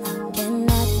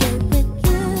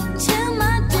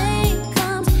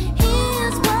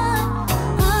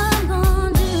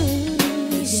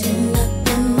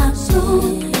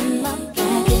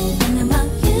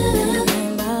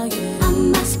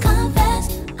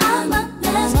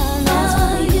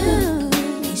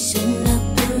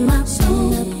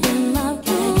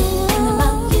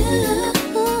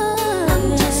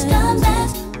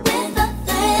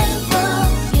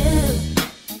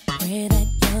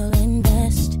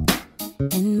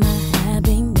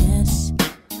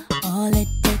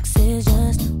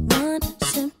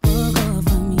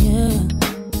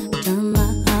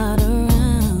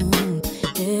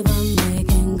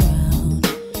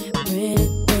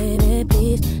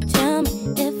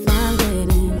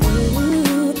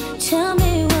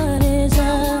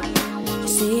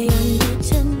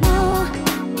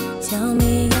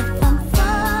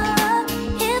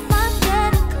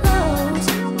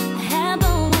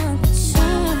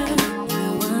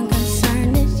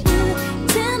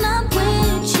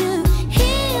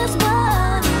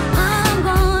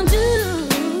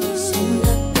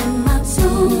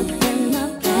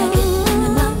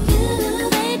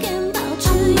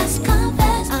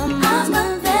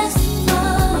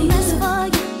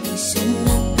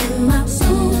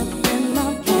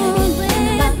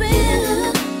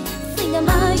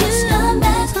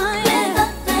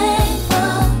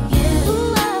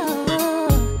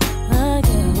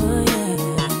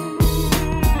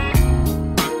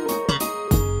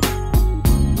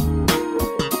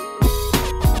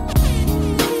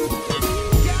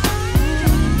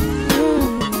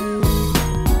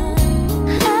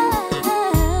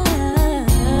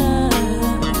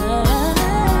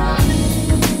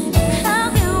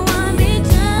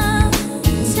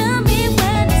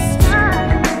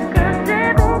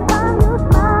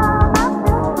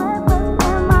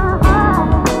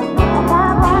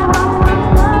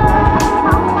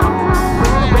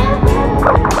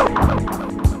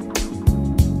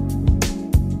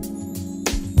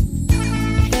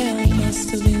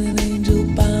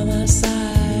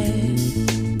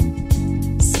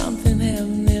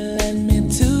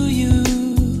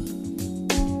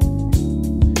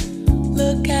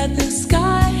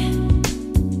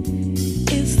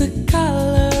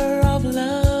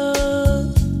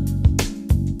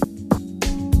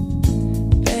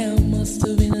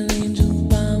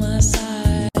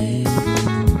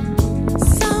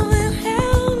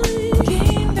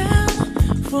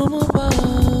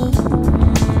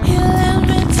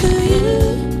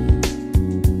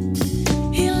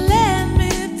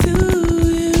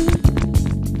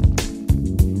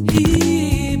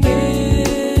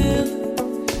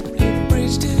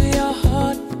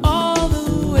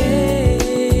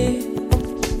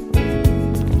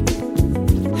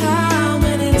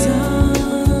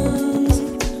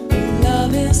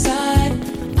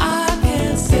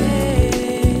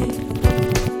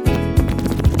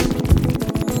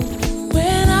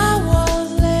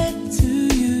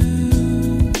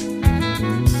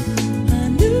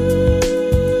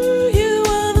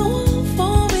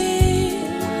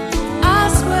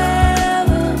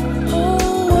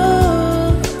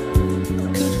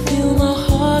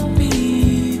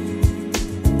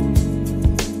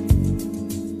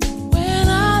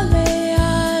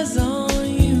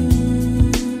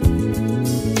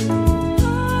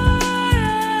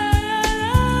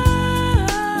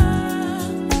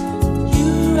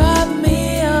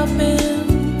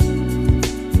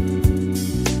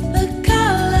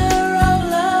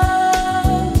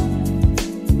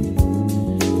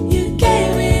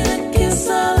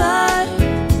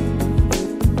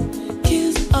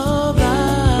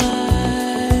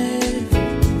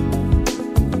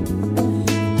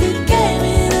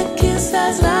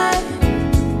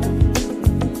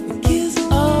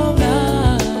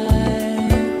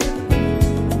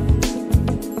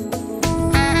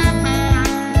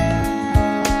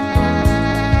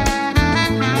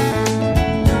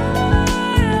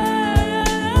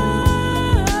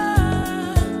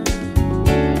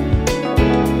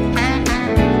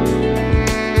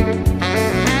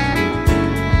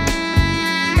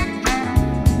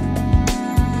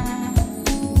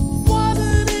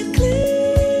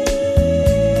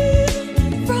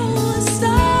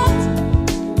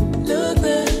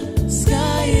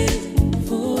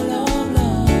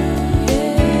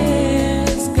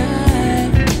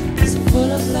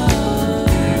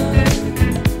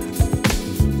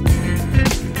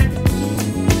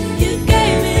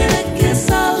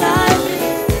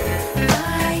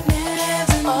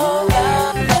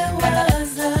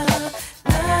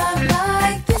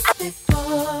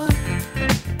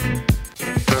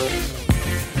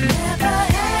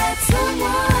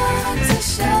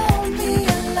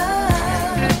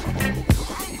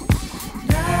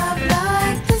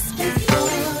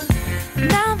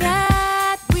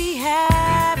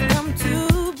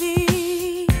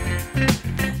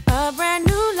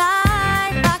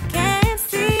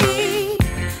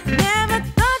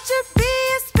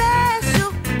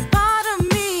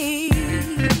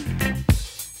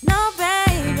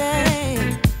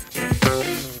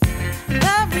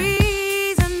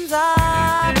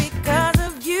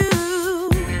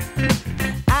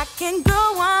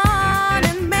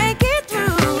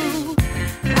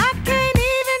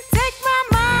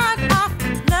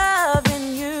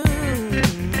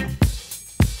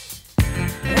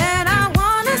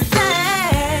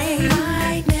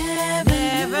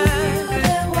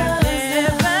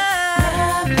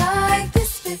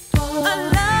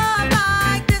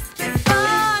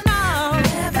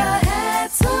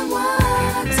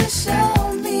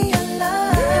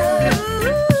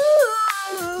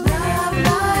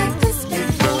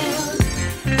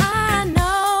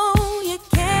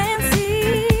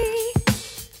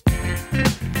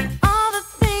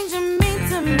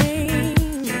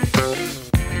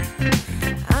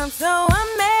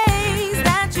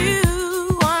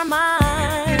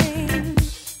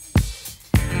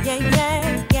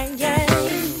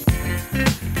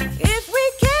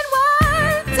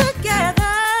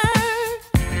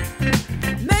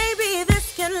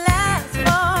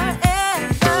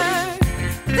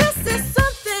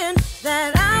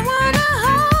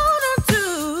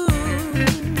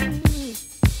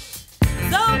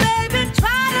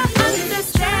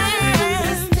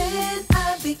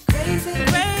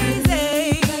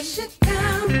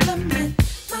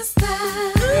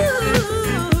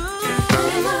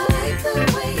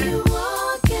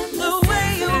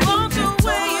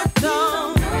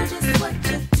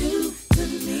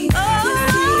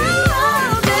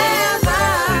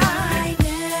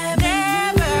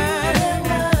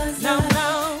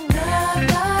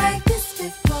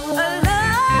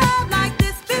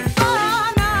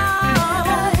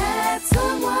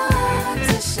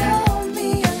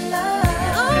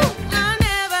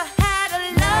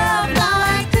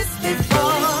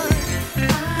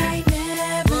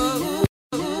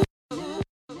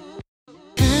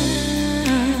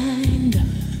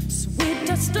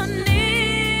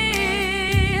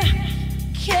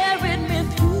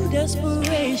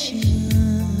to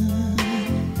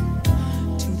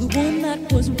the one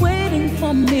that was waiting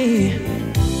for me.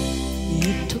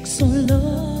 It took so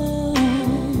long,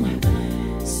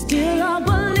 still I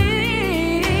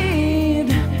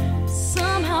believed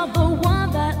somehow the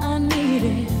one that I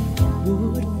needed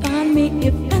would find me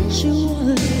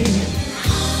eventually.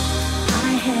 I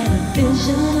had a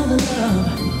vision of love,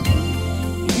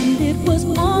 and it was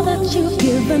all that you've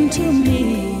given to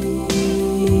me.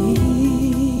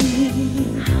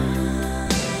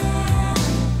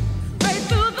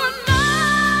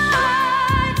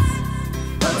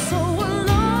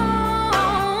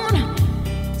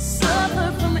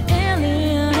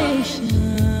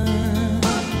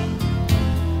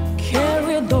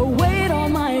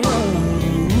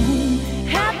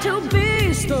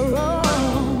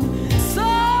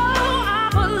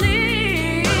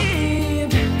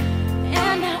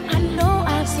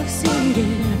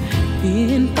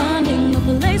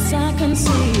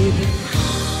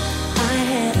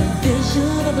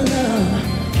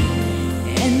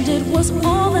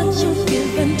 All that you've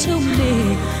given to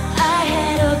me. I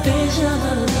had a vision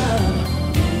of love,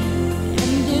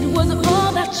 and it was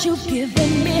all that you've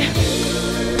given me.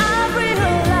 I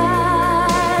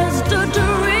realized a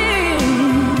dream,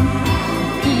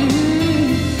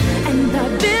 and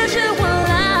that vision will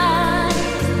last,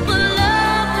 the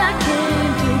love that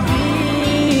came to be.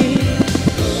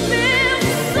 Feels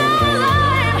so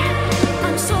alive.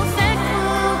 I'm so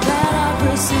thankful that I've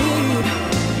received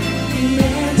the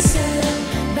answer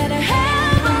that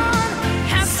heaven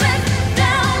has sent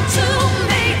down to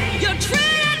me. You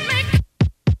treat me.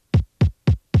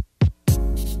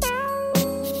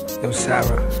 Yo,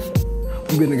 Sarah,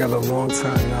 we've been together a long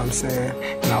time, you know what I'm saying?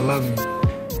 And I love you.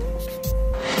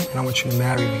 And I want you to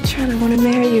marry me. Trent, I want to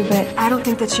marry you, but I don't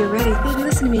think that you're ready. Baby,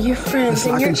 listen to me, you're friends.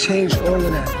 Listen, I can change all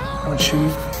of that. I want you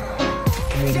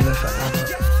and me to live forever.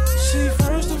 See,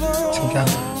 first of all,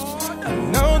 together. I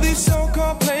know these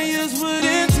so-called players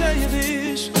wouldn't tell you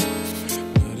this,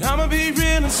 but I'ma be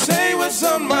real and say what's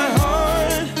on my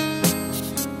heart.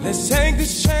 Let's take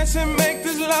this chance and make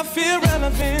this love feel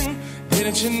relevant.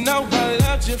 Didn't you know I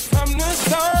loved you from the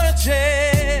start,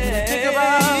 yeah? Think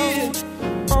about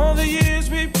all the years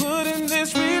we put in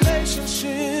this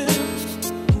relationship.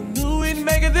 Who knew we'd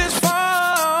make it this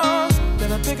far?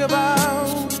 Then I think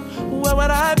about where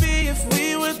would I be if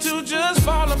we were to just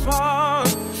fall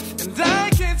apart? And I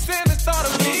can't stand the thought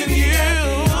of losing you.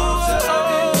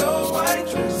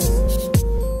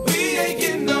 We ain't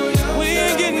getting no younger. We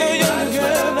ain't getting no younger,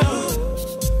 girl. No.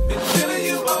 Been feeling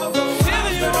you over.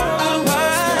 Feeling you over.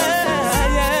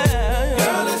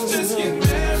 Girl, let's just get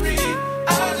married. I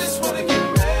just wanna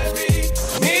get married.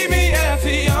 Meet me at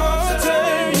the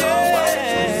altar,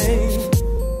 yeah.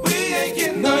 We ain't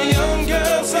getting no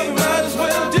younger, so we might as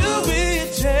well do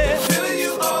it, yeah. Feeling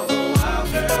you over,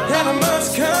 wild girl. And I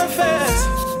must confess,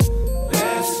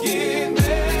 let's get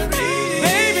married.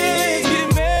 Baby, let's get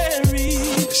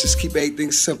married. Let's just keep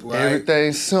everything simple, all right?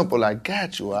 Everything's simple. I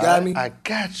got you, all right? Got me? I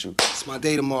got you. It's my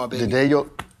day tomorrow, baby. The day you're...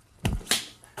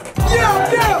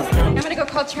 I'm gonna go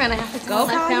call Trent. I have to tell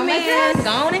him I found my dress.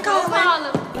 Go on and call him.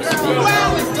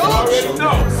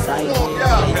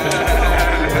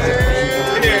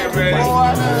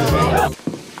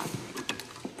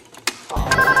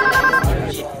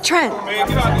 Trent.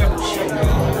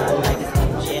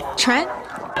 Trent?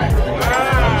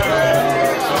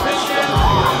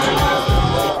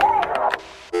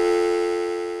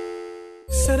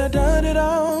 Said I done it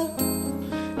all.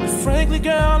 But frankly,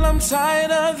 girl, I'm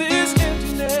tired of this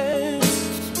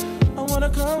emptiness. I wanna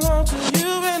come home to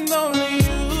you and only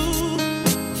you.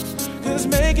 'Cause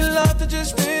making love to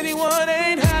just anyone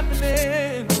ain't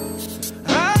happening.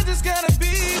 I just gotta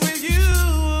be with you.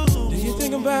 Do you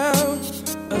think about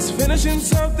us finishing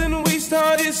something we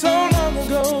started so long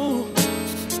ago?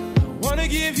 I wanna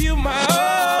give you my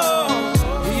all.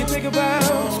 Do you think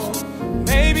about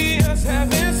maybe us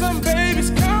having some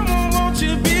babies? Come on, won't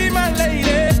you be my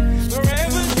lady?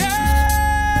 Forever,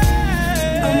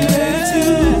 girl. I'm ready to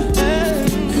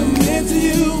commit to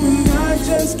you, and I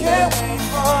just can't wait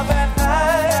for that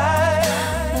night.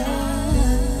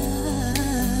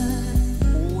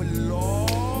 Oh, Lord.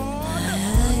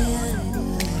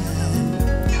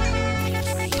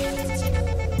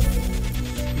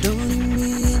 Don't leave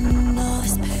me in all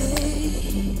this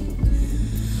pain.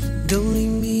 Don't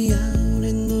leave me out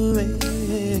in the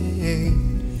rain.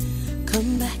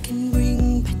 Come back and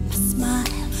bring back my smile.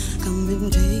 Come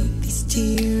and take these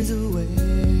tears away.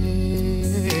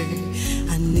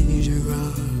 I need your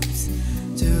arms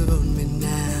to hold me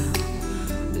now.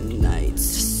 The nights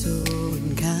are so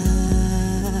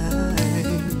unkind.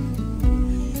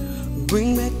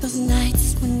 Bring back those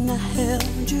nights when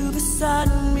held you beside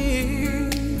me.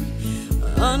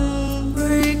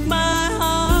 Unbreak my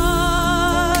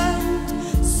heart.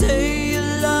 Say you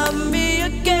love me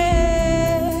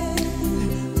again.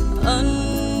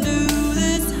 Undo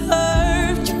this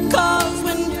hurt you caused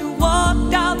when you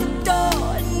walked out the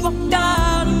door and walked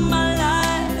out of my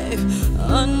life.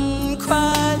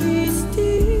 Uncry these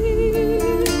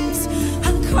tears. I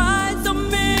cried so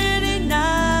many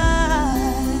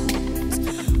nights.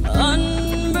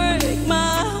 Unbreak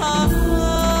my heart.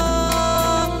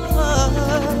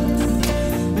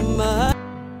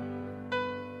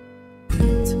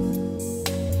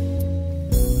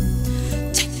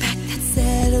 Take back that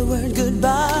sad word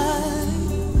goodbye.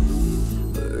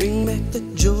 Bring back the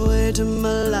joy to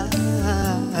my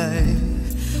life.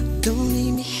 Don't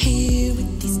leave me here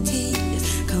with these tears.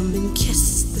 Come and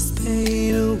kiss this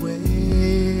pain away.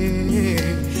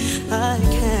 I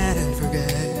can't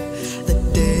forget the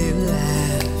day you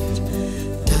left.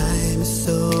 Time is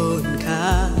so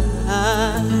unkind.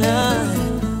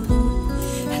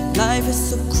 And life is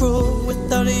so cruel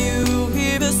without you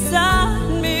here beside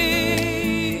me.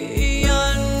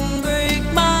 Unbreak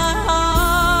my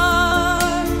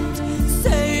heart.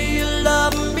 Say you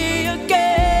love me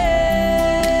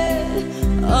again.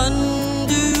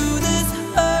 Undo this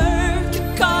hurt you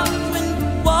caused when you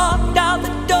walked out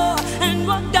the door and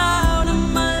walked out of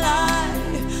my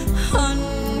life.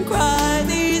 Uncry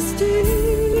these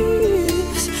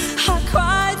tears. I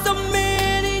cried so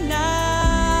many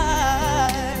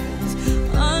nights.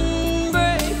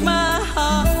 Unbreak my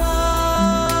heart.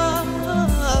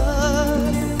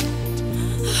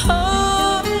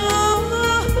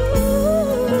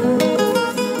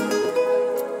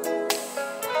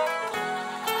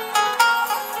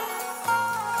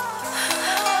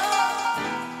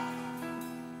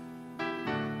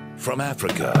 From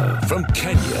Africa, from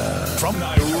Kenya, from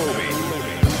Nairobi.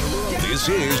 This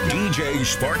is DJ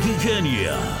Sparky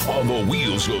Kenya on the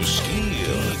wheels of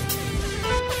steel.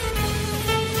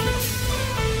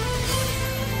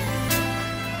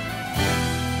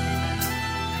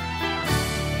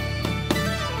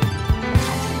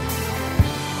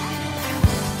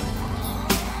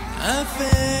 I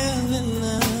fell in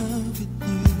love with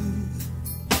you.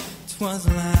 'Twas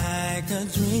like a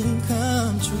dream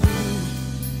come true.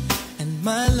 And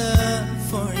my love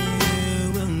for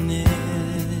you will never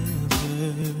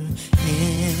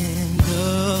end.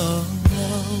 Oh no,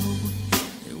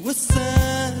 it was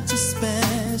such a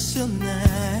special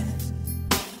night.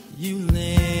 You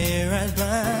lay right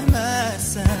by my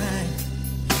side,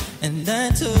 and I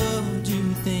told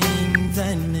you things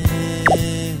I never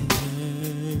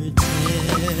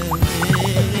tell me.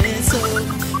 So,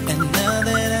 and now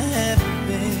that I have you,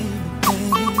 baby,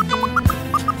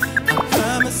 I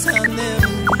promise I'll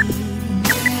never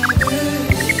leave you.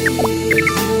 You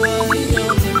are the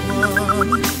only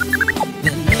one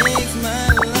that makes my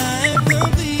life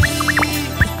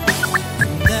complete.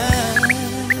 And I'm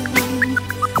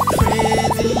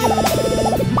crazy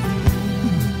over you.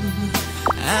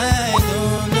 I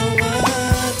don't know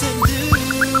what to do.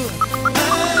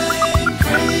 I'm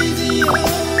crazy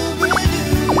over you.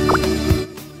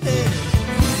 Hey.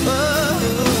 Oh,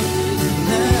 and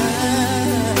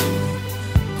I'm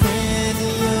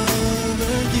crazy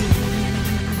over you.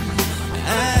 I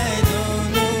don't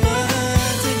know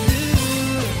what to do.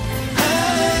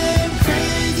 I'm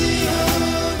crazy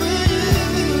over you.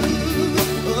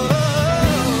 Oh,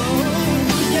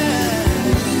 yeah.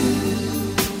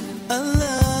 A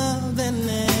love that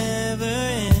never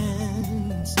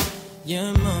ends.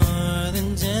 You're more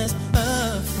than just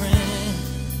a friend.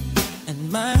 And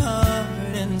my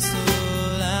heart and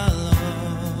soul I'll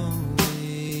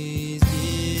always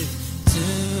give to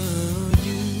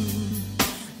you.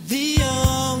 The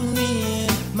only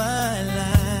in my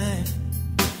life.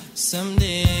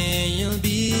 Someday you'll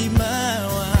be my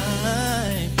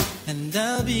wife, and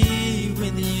I'll be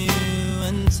with you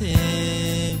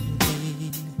until the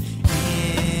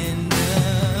end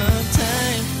of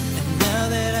time. And now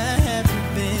that I have you,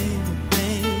 baby,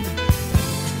 baby,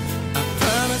 I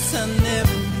promise I'll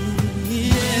never leave. Yeah.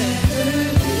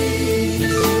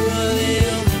 You are the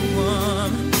only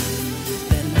one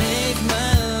that makes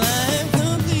my life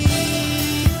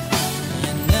complete.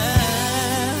 And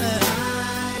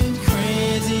I'm crazy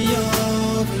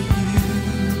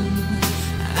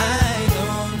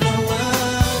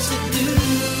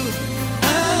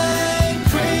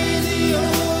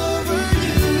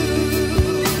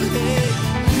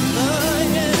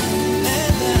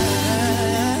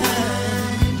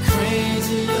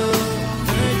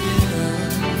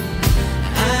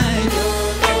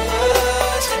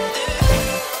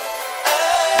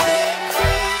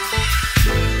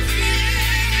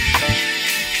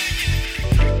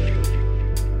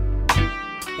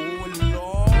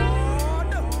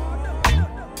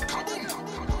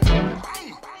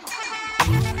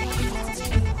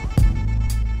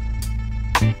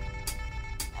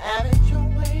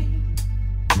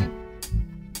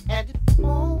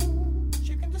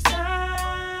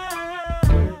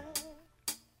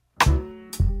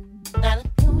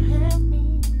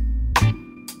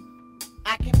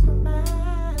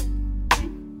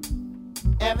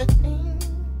everything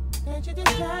that you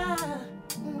desire.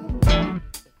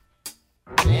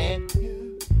 And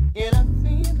you get a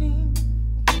feeling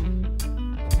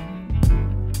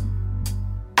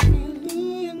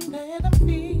that I'm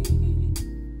feeling.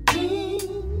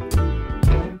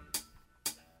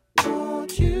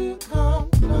 Won't you come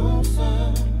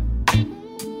closer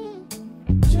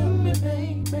to me,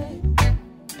 baby?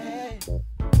 Hey.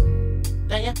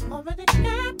 Now you already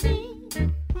got me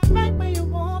right where you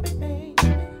want me, baby.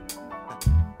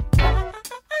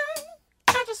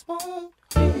 I just want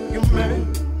you,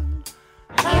 man.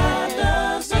 How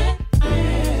does it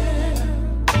feel?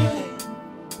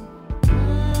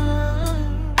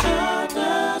 How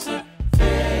does it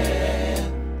feel?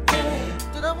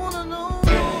 Did I wanna know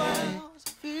how it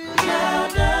feels? How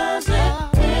does it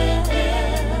feel?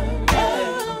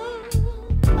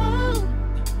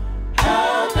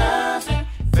 How does it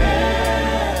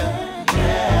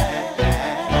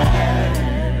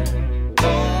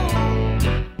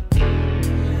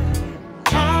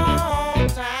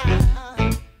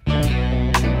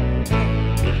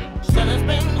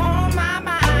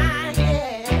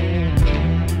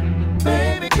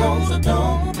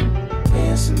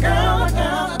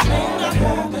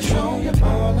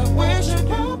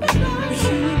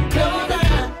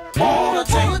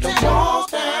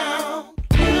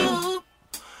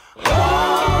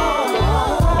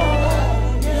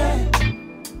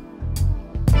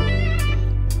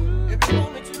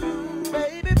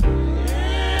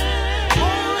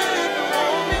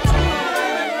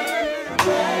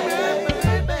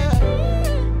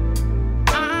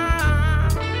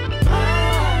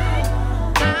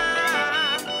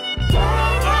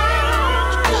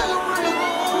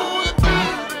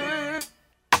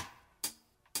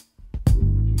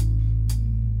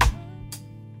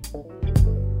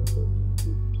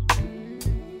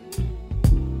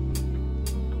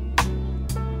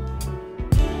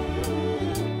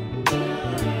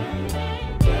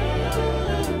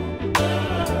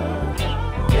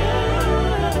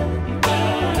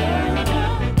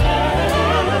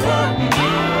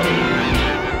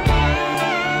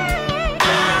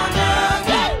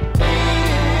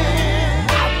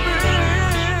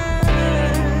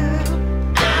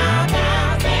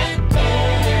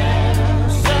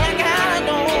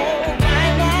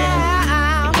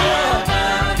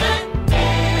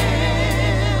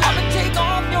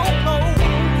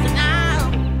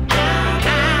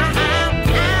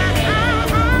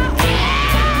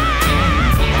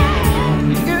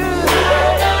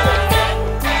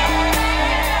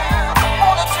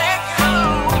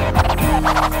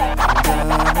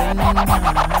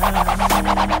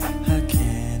I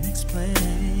can't explain.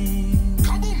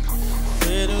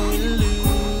 Where do we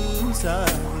lose our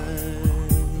way?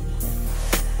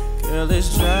 Girl,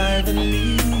 it's driving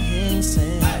me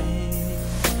insane.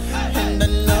 And I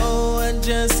know I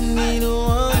just need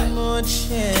one more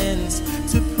chance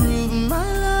to prove my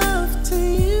love to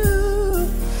you.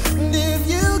 And if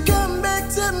you come back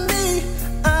to me,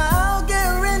 I'll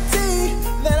guarantee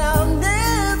that I'll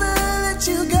never let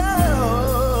you go.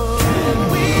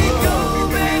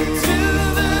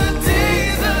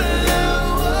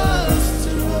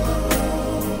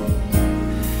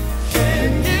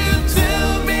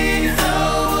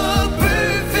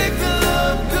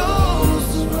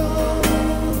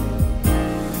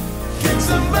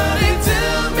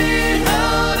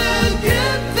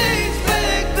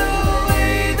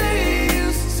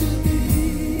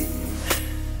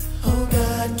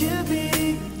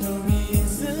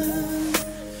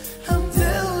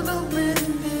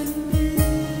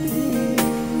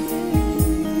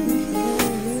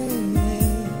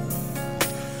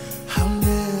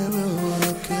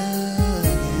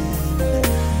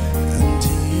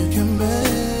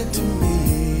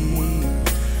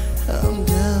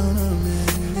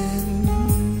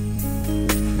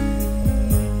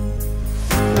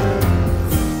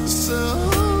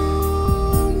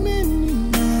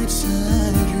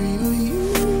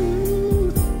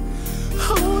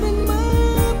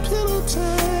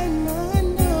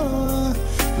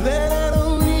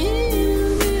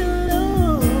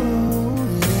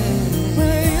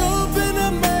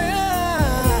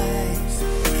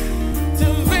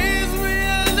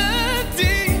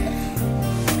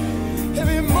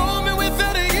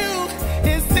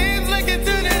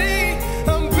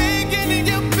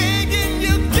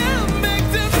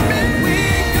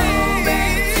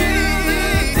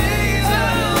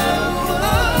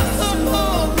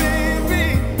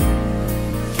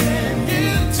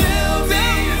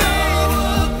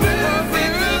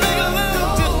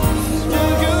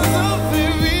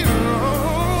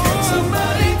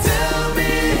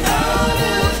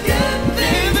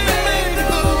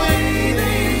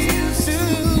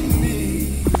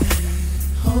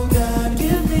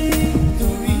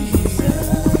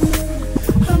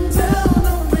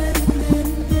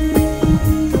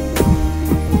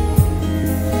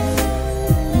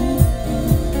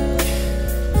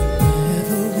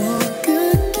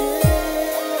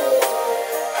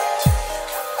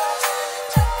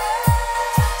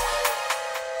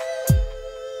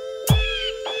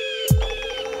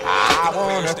 I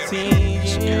wanna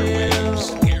please you.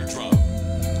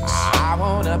 I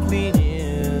wanna please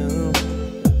you.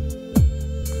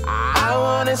 I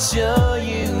wanna show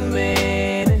you,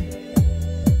 man,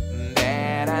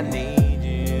 that I need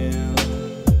you.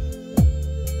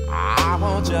 I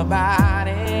want your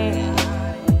body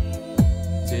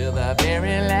till the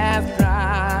very last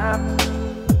drop.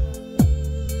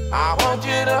 I want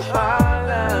you to holler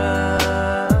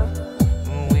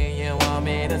when you want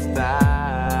me to stop.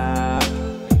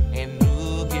 And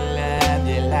who can love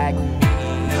you like me?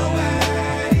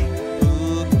 Nobody.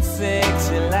 Who can sex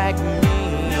you like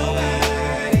me?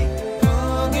 Nobody. Who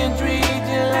can treat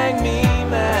you like me,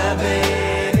 my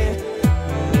baby?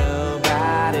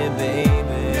 Nobody,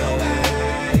 baby.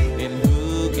 Nobody. And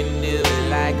who can do it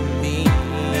like me?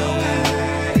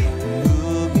 Nobody.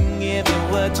 Who can give you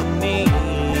what you need?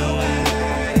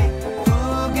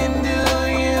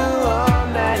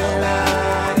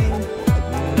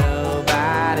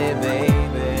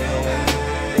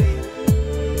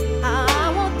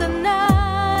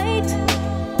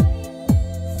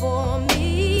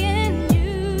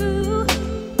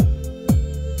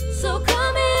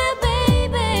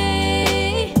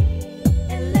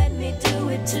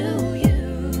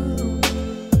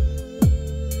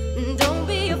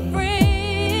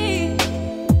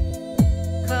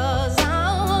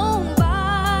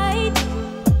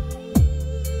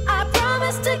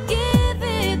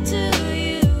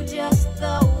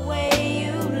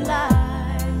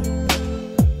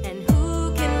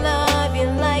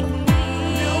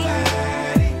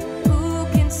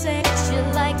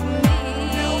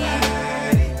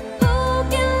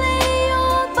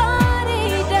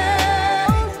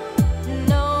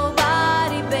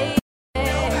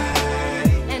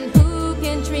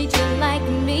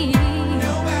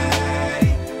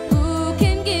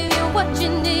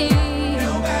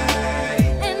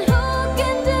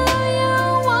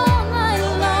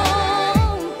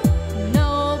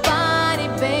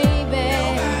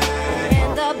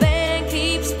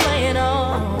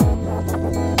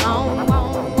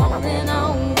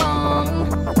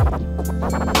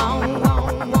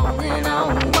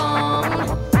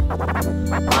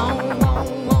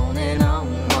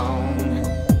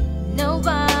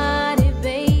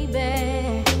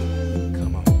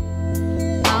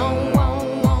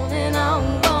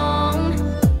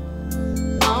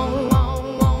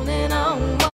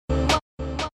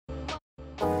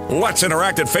 Let's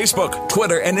interact at Facebook,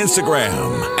 Twitter, and Instagram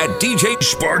at DJ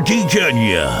Sparky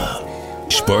Kenya.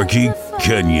 Sparky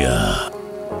Kenya.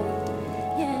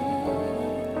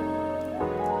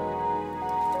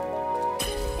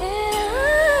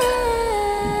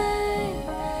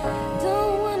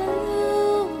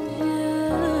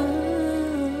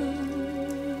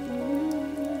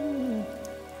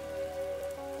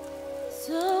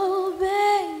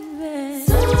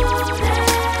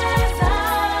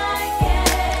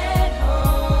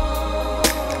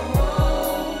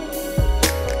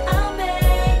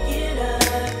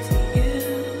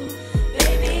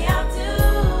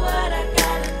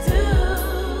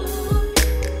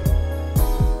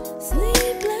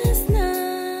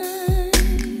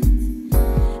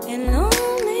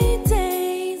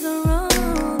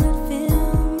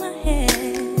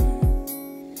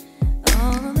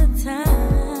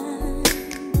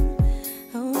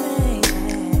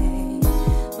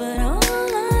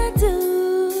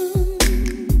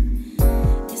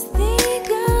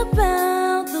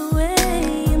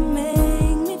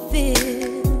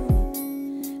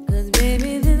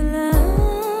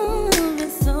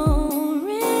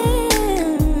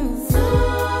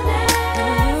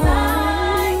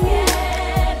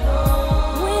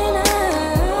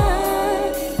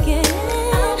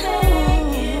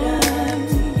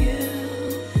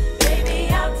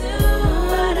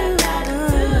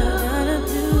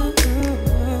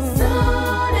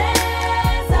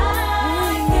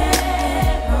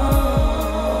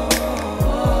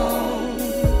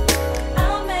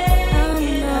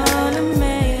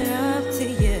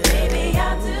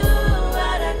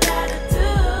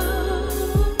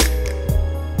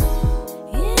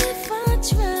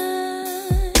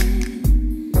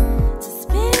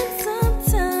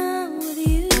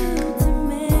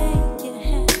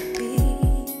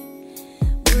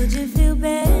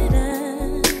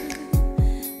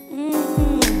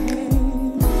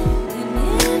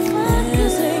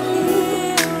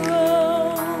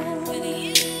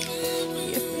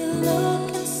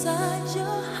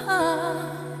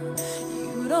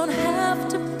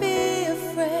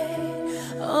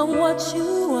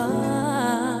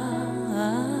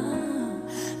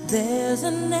 There's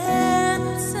an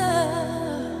answer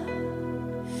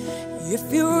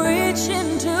if you reach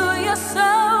into your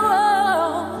soul.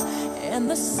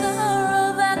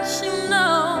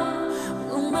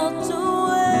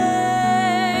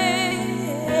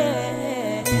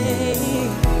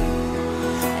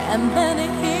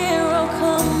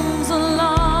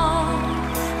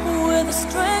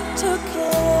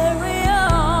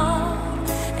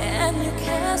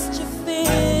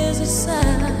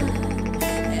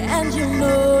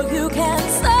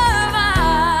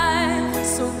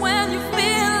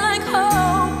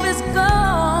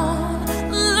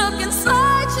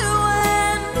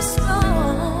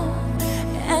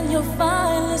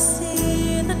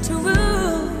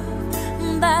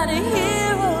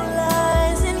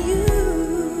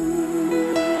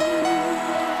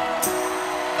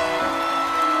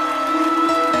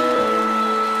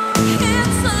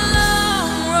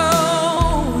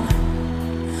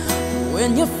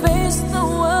 face the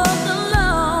world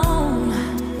alone.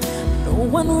 No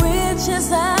one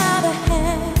reaches out a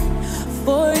hand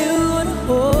for you to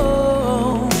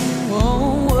hold.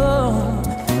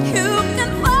 You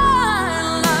can find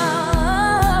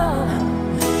love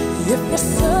if you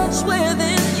search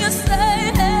within yourself,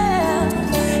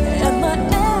 and the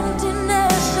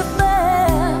emptiness you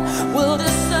bear will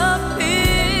disappear.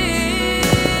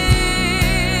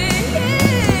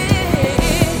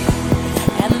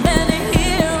 And then a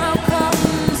hero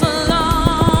comes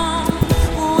along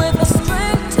with the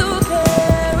strength to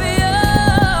carry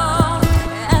on,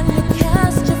 and you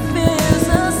cast your fears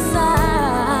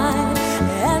aside,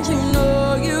 and you know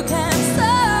you can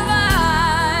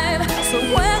survive. So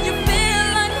when you feel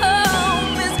like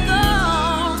hope is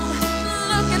gone,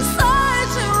 look inside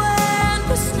you and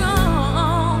be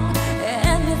strong,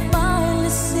 and you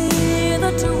finally see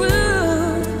the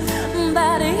truth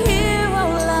that a hero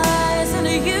lies in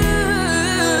you.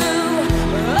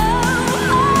 Oh,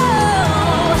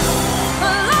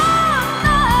 the Lord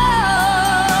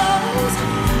knows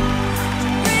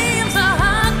dreams are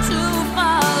hard to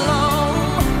follow,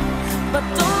 but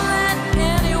don't let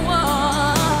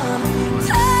anyone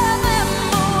tear them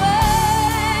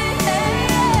away.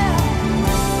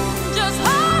 Just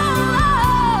hold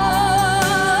on,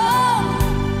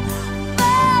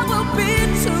 there will be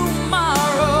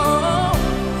tomorrow,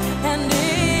 and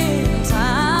in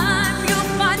time you'll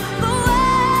find the way.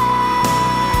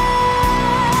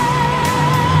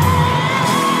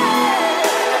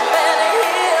 And a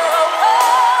hero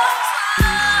comes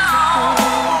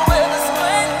with the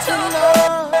strength to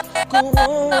Go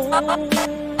on.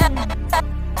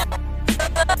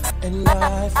 And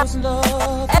life was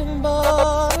nothing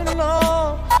but an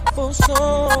awful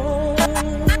song.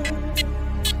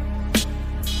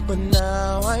 But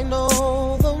now I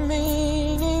know the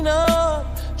meaning of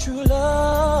true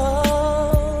love.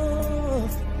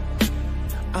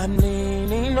 I'm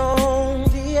leaning on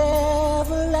the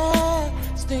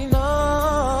everlasting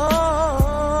arms.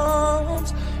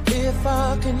 If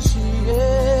I can see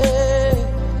it,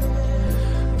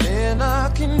 then I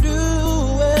can do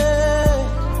it.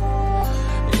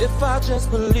 If I just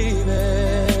believe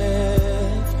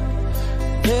it,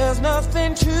 there's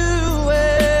nothing to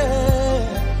it.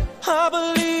 I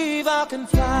believe I can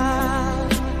fly.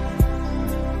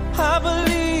 I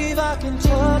believe I can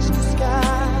touch the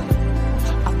sky.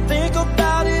 I think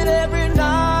about it every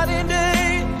night and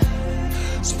day.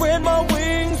 Spread my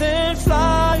wings and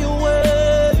fly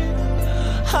away.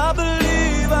 I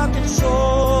believe I can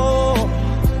soar.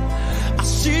 I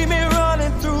see me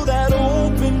running through that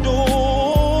open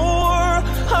door.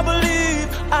 I believe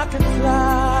I can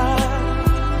fly.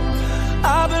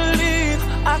 I believe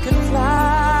I can fly.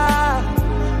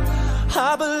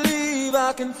 I believe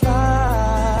I can fly.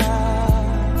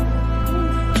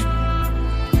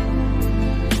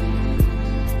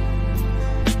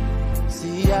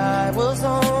 See, I was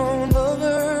on the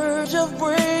verge of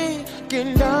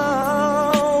breaking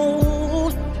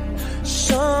down.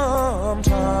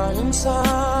 Sometimes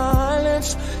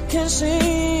silence can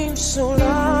seem so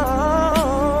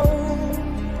loud.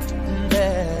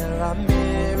 There are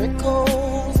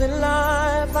miracles in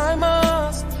life I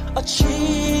must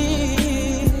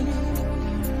achieve.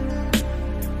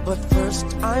 But first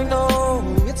I know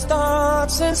it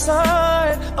starts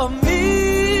inside of me.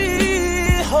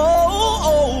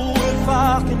 Oh, if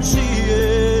I can see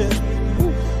it,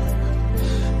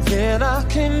 then I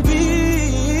can be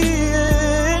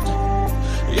it.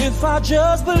 If I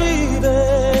just believe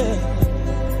it,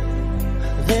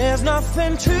 there's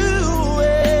nothing to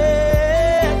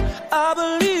it. I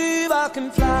believe I can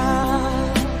fly.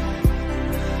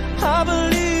 I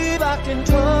believe I can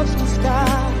touch the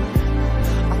sky.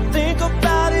 I think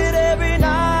about it every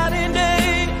night and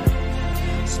day.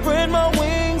 Spread my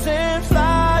wings and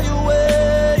fly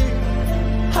away.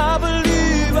 I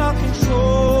believe I can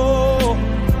soar.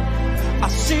 I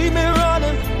see me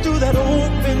running through that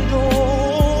open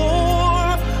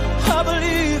door. I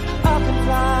believe I can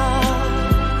fly.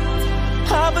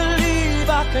 I believe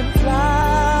I can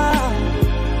fly.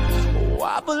 Oh,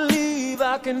 I believe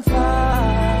I can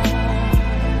fly.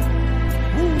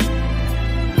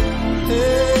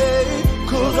 Hey,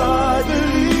 'cause I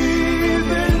believe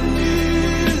in you.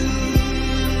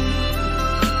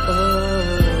 Oh,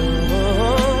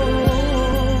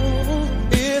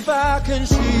 if I can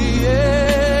see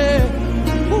it,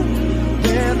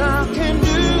 then I can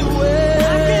do it.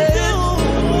 I can do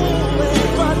it.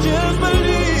 If I just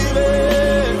believe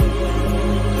it,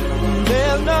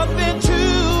 there's nothing to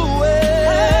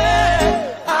it.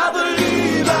 I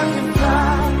believe I can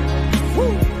fly.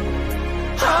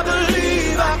 I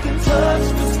believe I can touch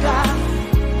the sky.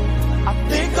 I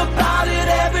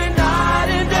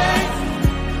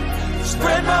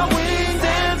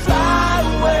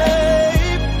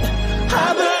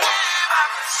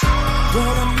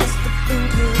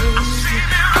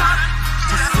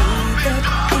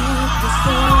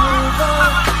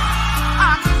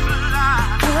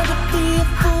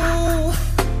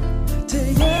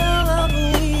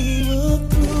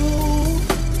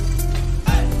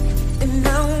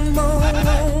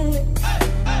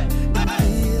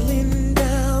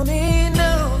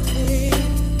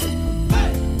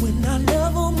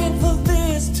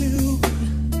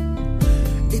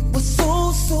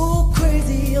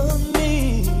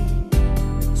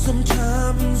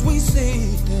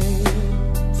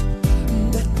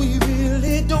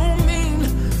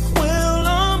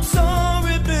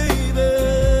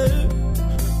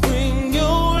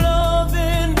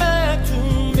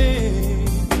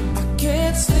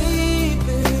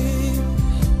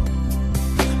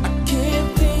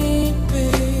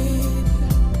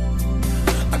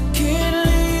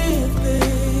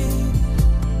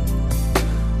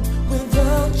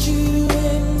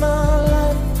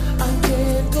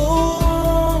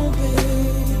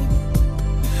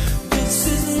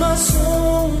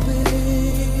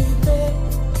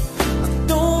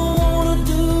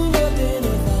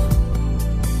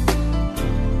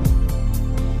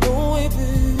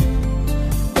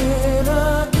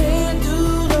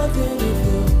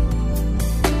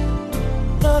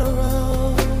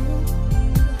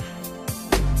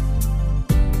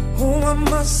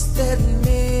must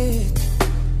admit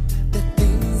that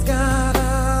things got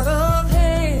out of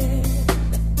hand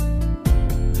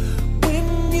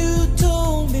when you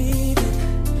told me that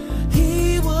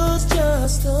he was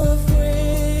just a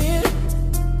friend.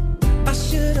 I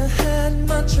should have had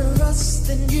my trust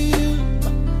in you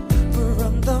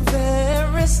from the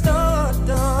very start,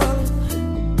 darling,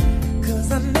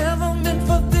 'cause I never meant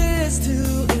for this to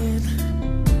end.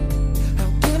 How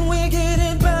can we get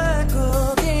it back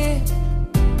again?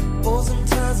 Or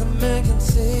sometimes a man can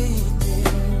say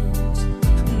things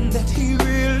that he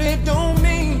really don't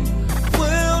mean.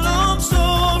 Well, I'm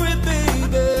sorry,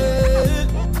 baby.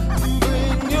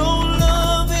 Bring your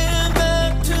loving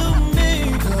back to me,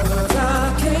 'cause I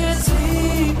can't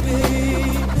sleep,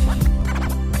 baby.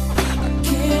 I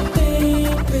can't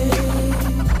think, baby.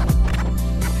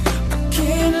 I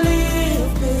can't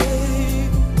live, baby,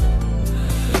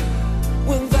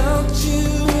 without you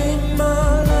in my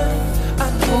life. I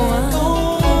can't go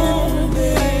on,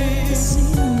 baby. This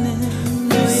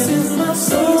is my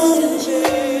soul, baby.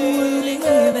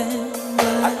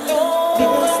 I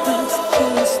guess that's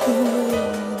just the way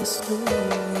the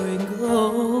story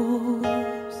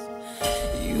goes.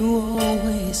 You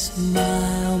always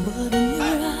smile, but in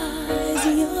your eyes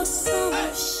your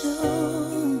sorrow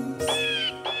shows.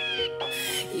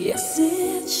 Yes,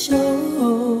 it shows.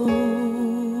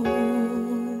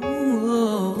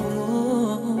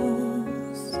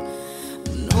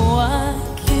 No, I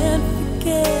can't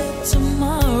forget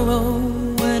tomorrow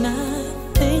when I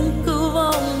think of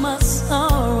all my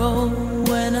sorrow.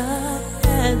 When I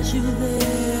had you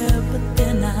there, but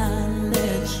then I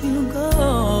let you go.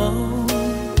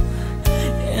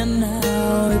 And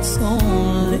now it's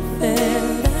only fair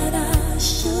that I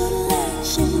should let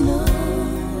you know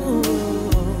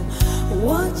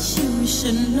what you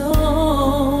should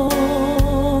know.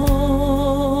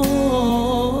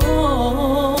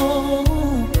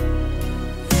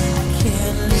 I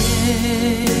can't live,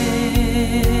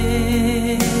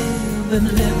 and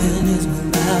living is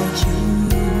without you.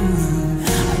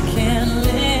 I can't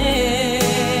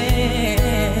live,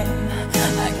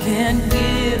 I can't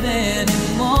give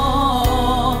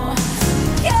anymore.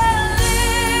 Can't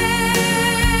live,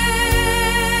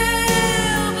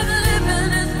 but living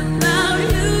is without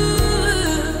you.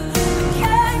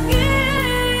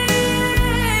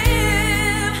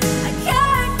 I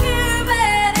can't give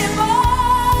anymore.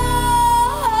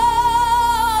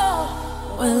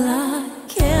 Well, I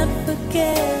can't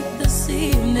forget this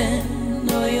evening,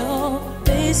 or your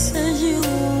face as you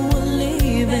were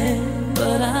leaving.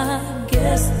 But I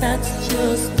guess that's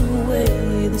just the way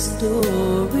the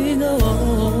story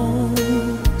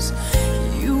goes.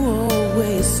 You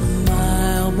always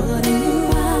smile, but in your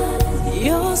eyes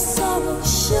your sorrow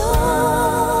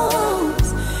shows.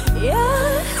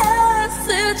 Yes,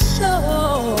 it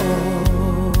shows.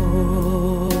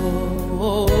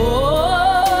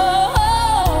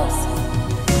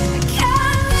 I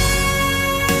can't live,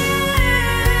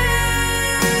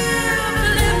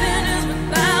 living is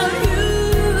without you.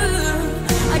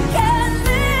 I can't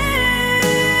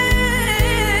live,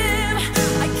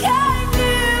 I can't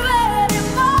give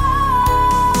anymore.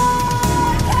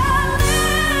 I can't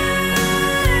live,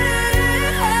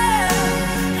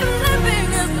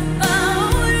 living is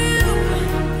without you.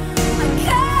 I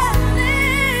can't live,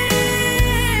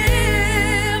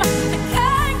 I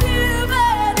can't give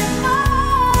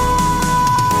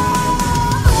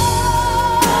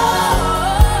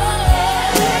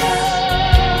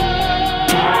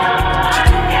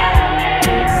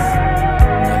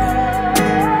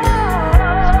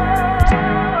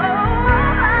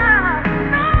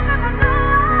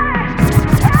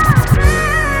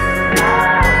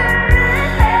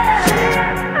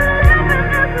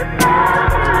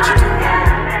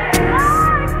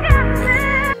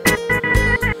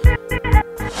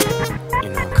You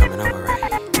know I'm coming over,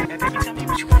 right?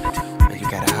 And you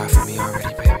got a high for me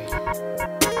already, baby.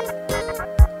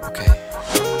 Okay.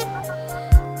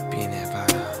 Be in there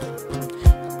about,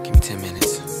 give me 10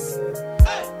 minutes.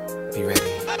 Be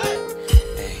ready.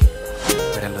 Hey,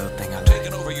 where that little thing I like.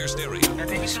 Taking over your stereo.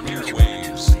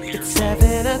 Airwaves. It's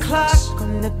 7 o'clock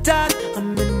on the dot.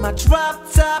 I'm in my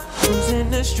drop top, cruising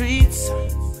the streets.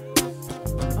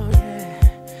 Oh yeah,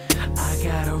 I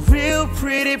got a real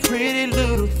pretty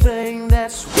little thing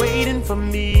that's waiting for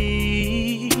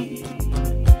me.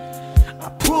 I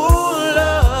pull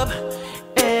up,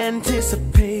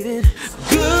 anticipating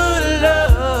good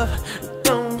love.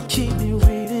 Don't keep me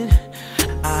waiting.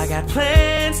 I got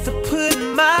plans to put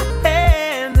my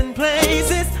hands in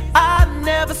places I've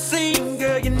never seen.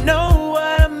 Girl, you know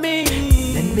what I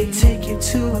mean. Let me take you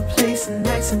to a place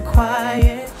nice and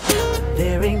quiet.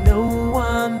 There ain't no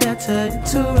one to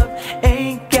interrupt.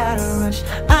 Ain't gotta rush.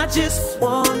 I just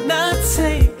wanna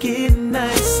take it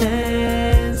nice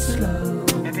and slow.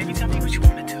 And baby, tell me what you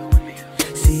wanna do with me.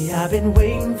 See, I've been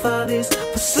waiting for this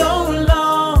for so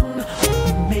long.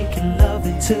 We're making love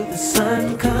until the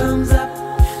sun comes up.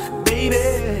 Baby,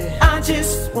 I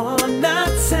just wanna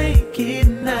take it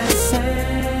nice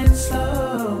and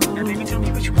slow. And baby, tell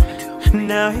me what you wanna do with me.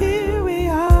 Now here we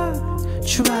are,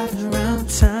 driving around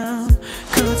town,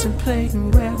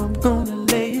 contemplating where I'm gonna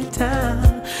lay it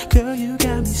down. Girl, you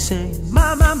got me saying,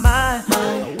 my,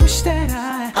 I wish that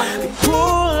I could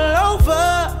pull over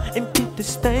and get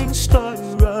this thing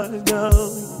started right now.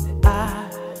 I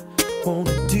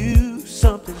wanna do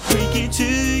something freaky to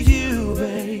you,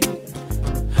 babe.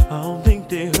 I don't think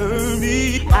they heard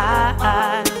me.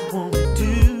 I wanna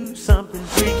do something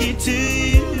freaky to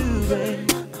you, babe.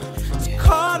 So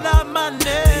call out my name.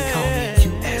 They call me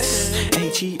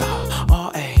USHERRAYMOND.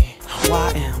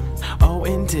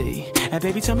 And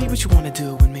baby, tell me what you wanna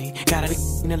do with me. Gotta be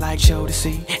in a light show to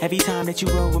see. Every time that you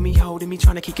roll with me, holding me,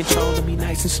 trying to keep control of me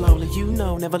nice and slowly. You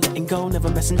know, never letting go, never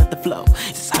messing up the flow.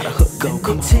 This is how the hook go.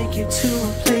 Come on. Take you to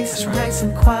a place that's nice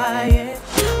and quiet.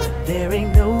 There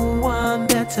ain't no one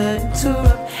there to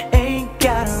interrupt. Ain't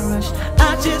gotta rush.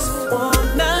 I just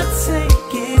wanna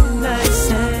take it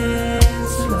nice and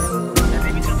slow. Now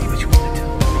baby, tell me what you wanna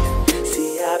do.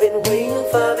 See, I've been waiting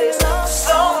for this for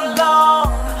so long.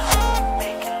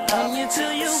 Making love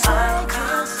until you want to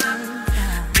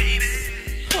baby.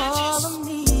 All of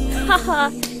me. Haha,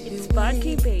 it's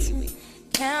Sparky, baby.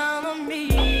 Count on me,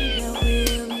 I will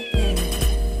be there.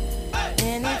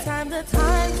 Anytime the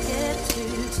times get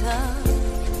too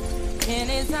tough,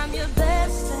 anytime your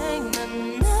best ain't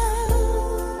enough,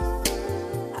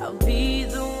 I'll be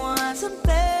the one to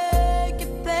make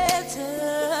it better.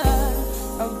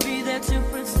 I'll be there to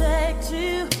protect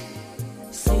you,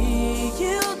 see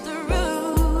you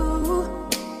through.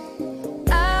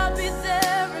 I'll be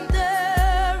there and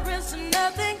there is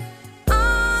nothing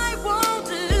I won't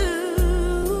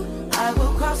do. I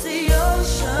will cross the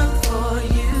ocean for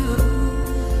you.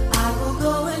 I will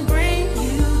go and bring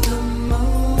you the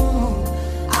moon.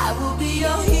 I will be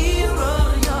your hero,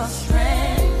 your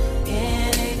strength,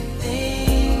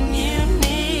 anything you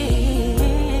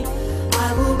need.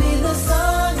 I will be the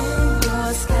sun in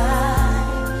your sky.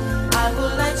 I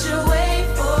will light your way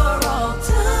for all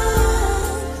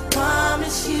time.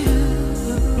 Promise you,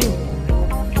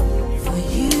 for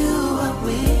you I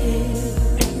will.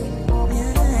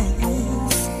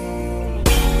 Yes.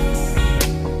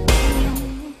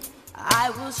 I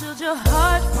will shield your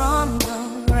heart from the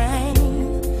rain.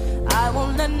 I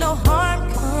won't let no harm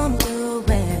come your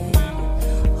way.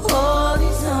 Oh,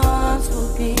 these arms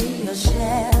will be your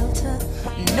shelter.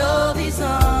 No, these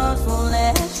arms won't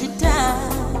let you down.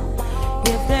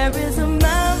 If there is a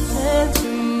mountain to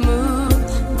move,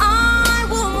 I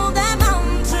will move that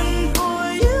mountain for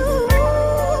you.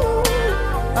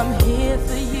 I'm here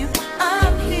for you.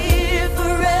 I'm here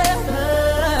forever.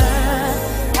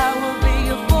 I will be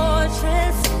your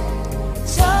fortress,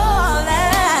 tall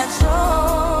and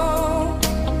strong.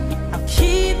 I'll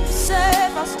keep you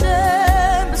safe. I'll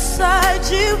stand beside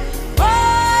you.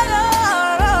 Right or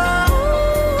wrong.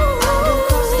 I will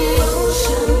cross the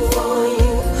ocean for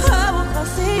you. I will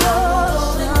cross the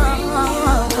ocean.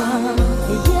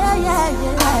 Yeah, yeah,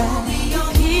 yeah. I will be your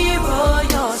hero,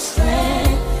 your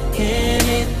strength,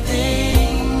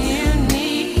 anything you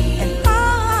need, and I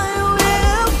will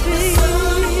be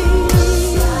the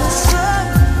sun.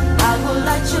 I will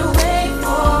light your way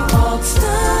for all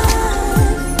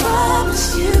time. Promise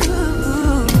you,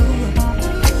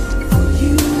 for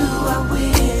you I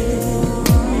will.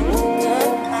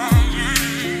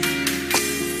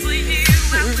 For you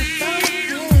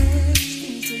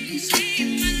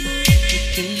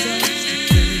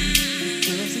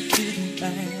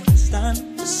I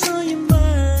I saw your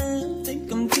mind,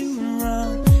 think I'm doing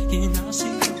wrong, and I see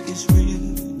it's real.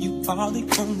 You are the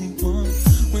only one.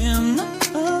 When I'm not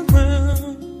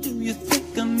around, do you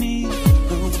think of me? Or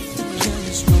with the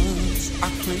jealous ones I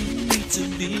claim me to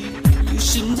be? You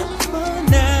should know by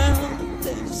now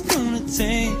that it's gonna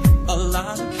take a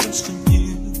lot of trust from you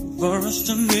for us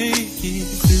to make it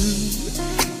through.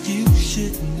 You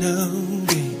should know,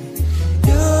 baby,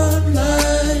 you're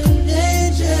my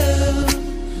angel.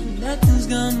 Nothing's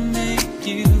gonna make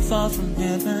you fall from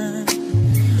heaven.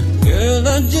 Girl,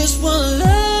 I just wanna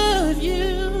love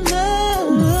you, love.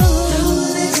 Don't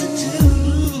listen to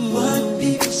what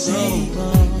people say.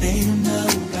 They don't know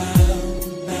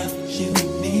about you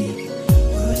and me.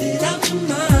 Put it out your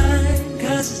mind,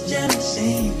 'cause it's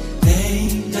jealousy.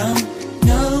 They don't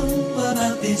know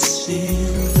about this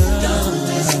feeling. Don't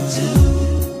listen to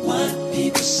what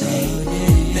say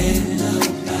they know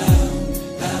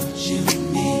about you and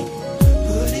me.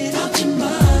 Put it out your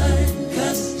mind,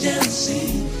 'cause it's jealousy.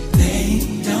 They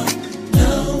don't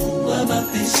know about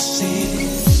this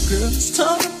shit. Girls,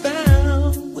 talk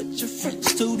about what your friends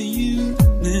told you.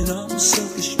 Then I'm a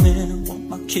selfish man, want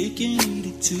my cake and eat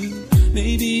it too.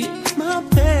 Maybe it's my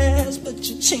past, but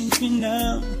you changed me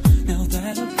now. Now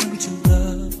that I've learned to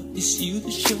love, it's you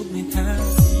that showed me how.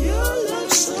 Your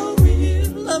love's so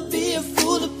real, I'd be a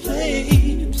fool to play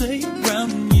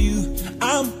around with you.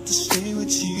 I want to stay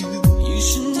with you. You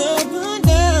should know by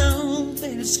now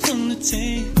that it's gonna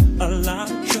take a lot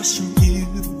of trust from you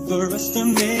for us to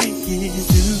make it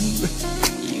through.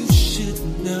 You should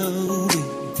know that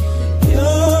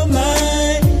you're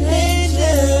my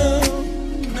angel.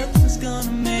 Nothing's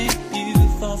gonna make you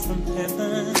fall from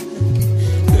heaven.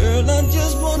 Girl, I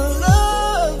just wanna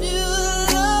love you,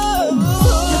 love you.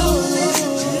 Don't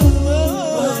listen to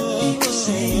what people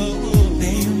say.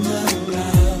 They know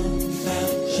about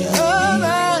you.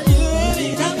 About you. Put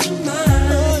it out your mind,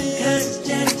 'cause it's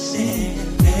jealousy.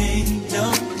 They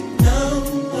don't know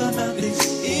about this.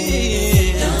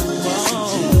 Don't listen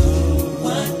to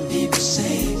what people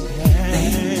say. They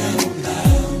know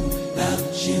about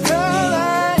you and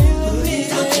me. Put it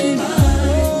out your mind,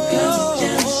 'cause it's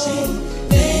jealousy.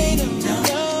 They don't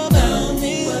know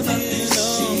about this.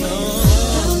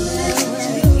 Don't listen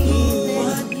to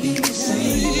what people say.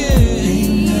 They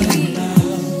know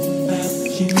about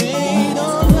you and me. Put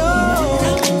it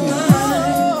out your mind,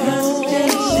 'cause it's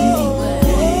jealousy.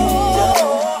 They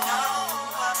don't know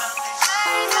about this.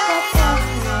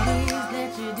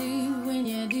 That you do when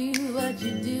you do what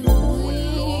you do.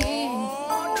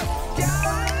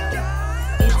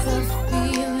 It's a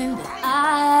feeling that I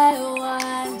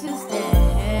want to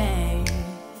stay.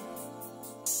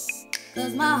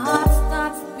 'Cause my heart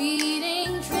starts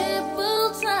beating triple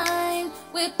time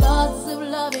with thoughts of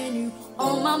loving you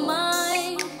on my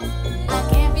mind. I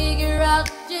can't figure out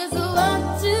just what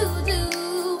to do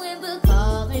when the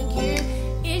calling here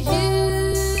is you.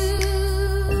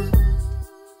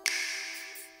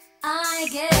 I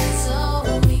get so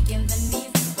weak in the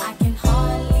knees, I can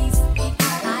hardly speak.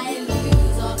 I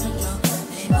lose all control,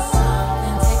 then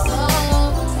something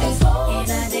takes over. In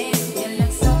a day, you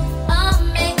look so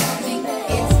amazing.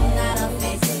 It's not a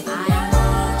face, I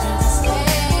want you to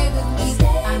stay with me.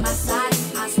 By my side,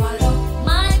 I swallow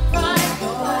my pride.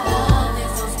 Your love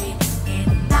is so sweet, it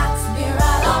knocks me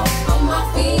right off on my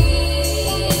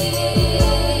feet.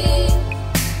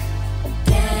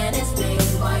 Can't explain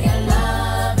why your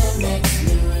love it makes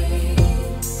me weak.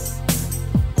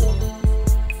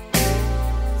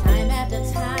 Time after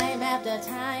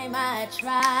time, I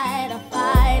try to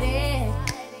fight it.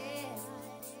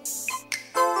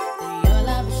 Your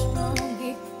love is strong,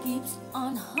 it keeps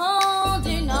on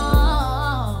holding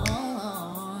on.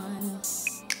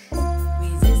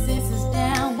 Resistance is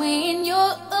down when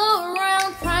you're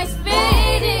around, price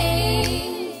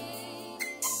fading.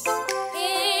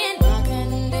 In my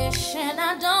condition, I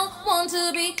don't want to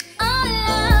be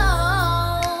alone.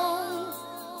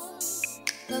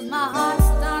 'Cause my heart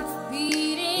starts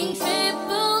beating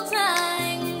triple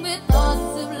time with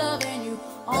thoughts of loving you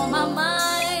on my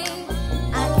mind.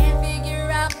 I can't figure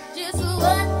out just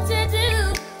what to do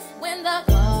when the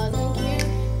causing here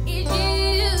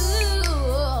is you.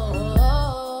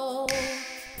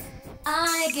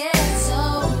 I get so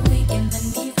weak in the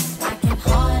knees, I can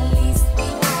hardly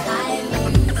speak. I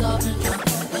lose all control,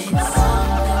 then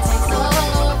something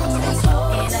takes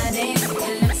over. In a day,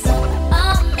 you look so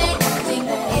amazing.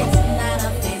 It's not a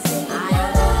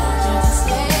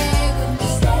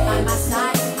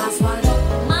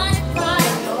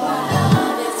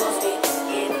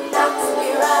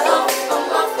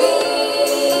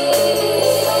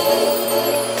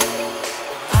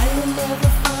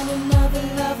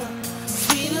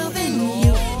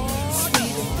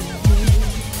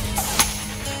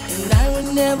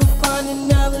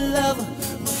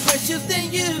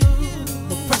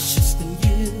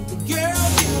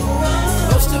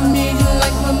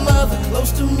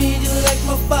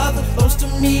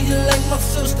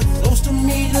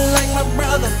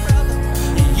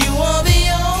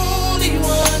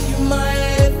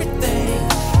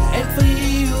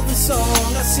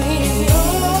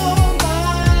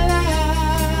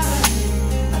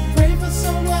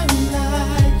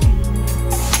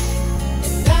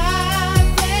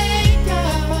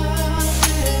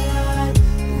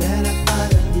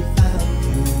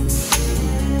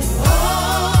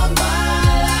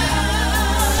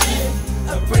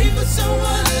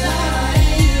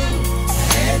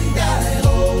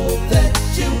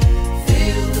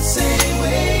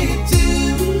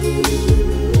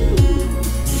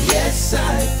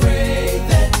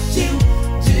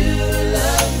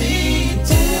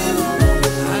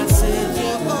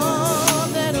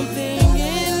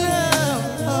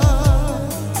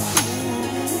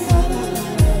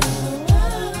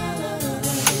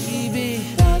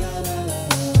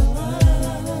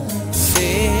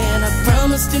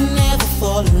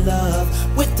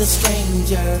a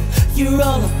stranger. You're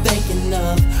all I'm thinking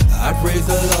of. I praise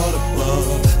the Lord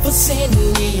above for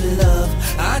sending me love.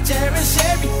 I cherish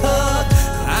every hug.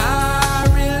 I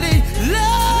really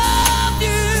love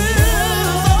you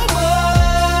so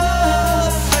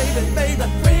much. Baby, baby, I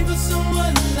pray for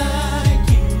someone like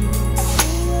you.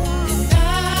 And I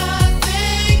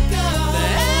thank God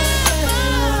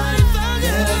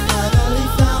that I finally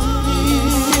found you.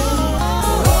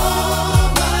 All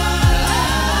my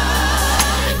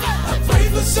life, I pray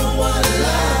for someone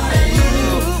like you.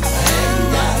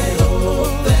 And I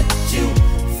hope that you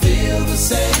feel the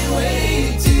same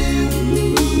way too.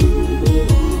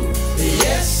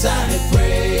 Yes, I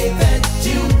pray that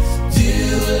you do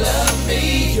love me.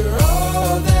 You're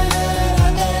all that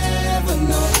I ever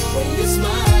know. When you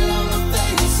smile on my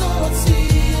face, all I see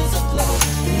is a glow.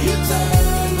 You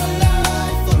turn my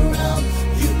life around.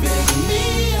 You picked me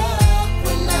up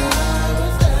when I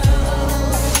was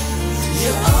down.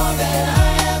 You're all that I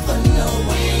ever know.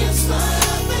 When you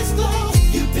smile, face glow.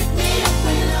 You picked me up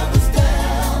when I was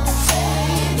down.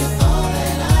 You're all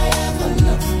that I ever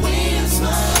know. When you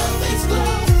smile, face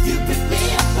glow. You picked me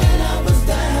up when I was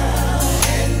down.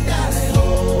 And I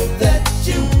hope that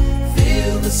you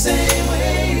feel the same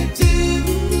way too.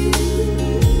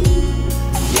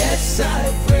 Yes, I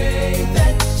pray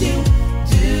that you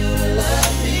do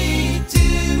love me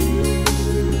too.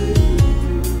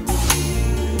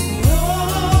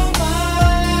 All my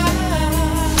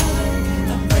life,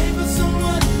 I pray for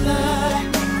someone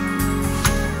like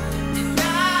you. And I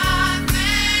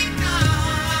thank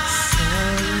God.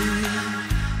 Sorry,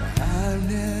 I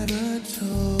never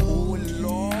told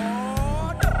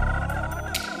Lord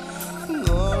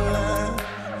all I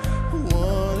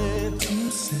wanted to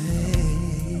say.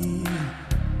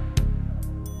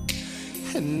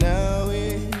 And now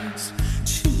it's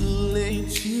too late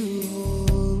to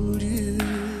hold you,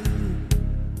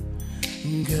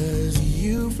 'cause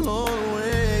you've flown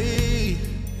away,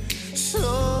 so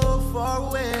far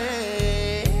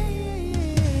away.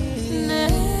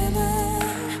 Never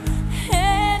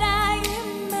had I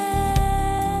imagined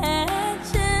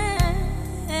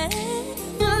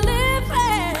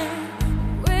living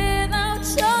without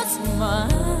your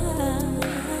smile,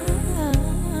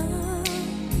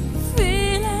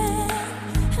 feeling,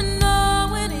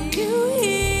 knowing you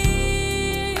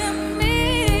hear me.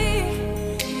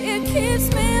 It keeps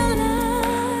me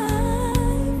alive,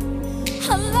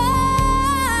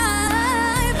 alive.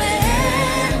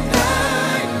 And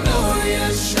I know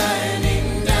you're shining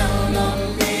down on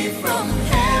me from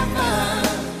heaven.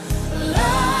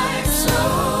 Like so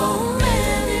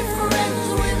many friends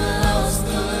we've lost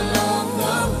along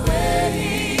the way.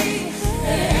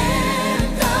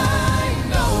 And I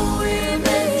know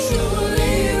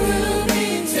eventually we'll be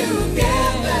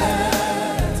together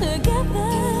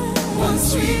once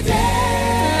we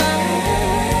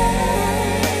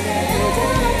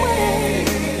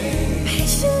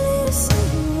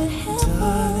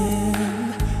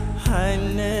Darling, I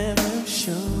never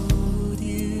showed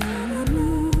you. I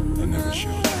never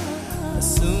showed you.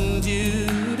 Assumed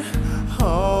you'd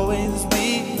always be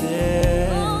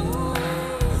there. I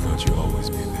thought you'd always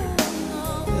be there.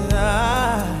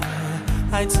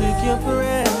 I took your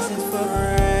presence for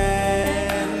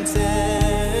granted,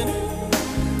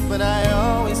 but I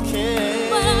always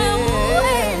cared.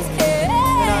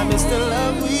 And I miss the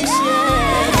love we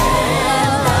shared.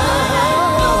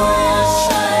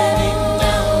 shining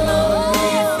down on me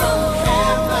from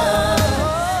heaven.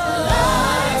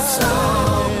 Like so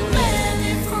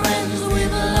many friends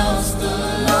we've lost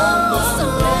along the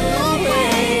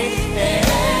way.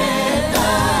 And I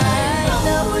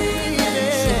know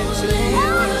eventually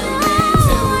we'll be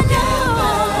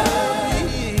together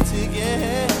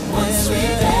once we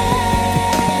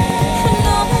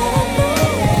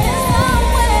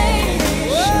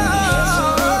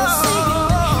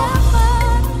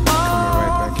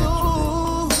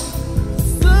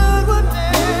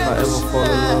Fall in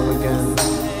love again.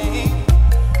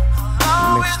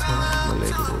 Next time, my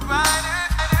lady will be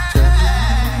just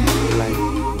like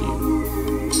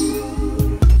you.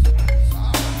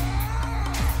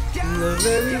 The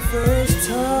very first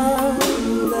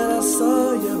time that I saw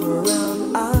your brown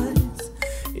eyes,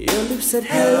 your lips said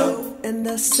hello and I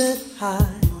said hi.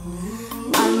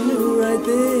 I knew right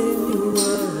then you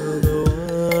were the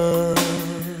one.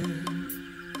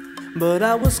 But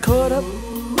I was caught up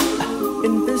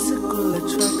in physical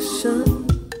attraction,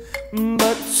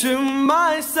 but to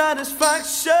my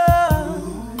satisfaction,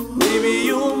 baby,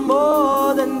 you're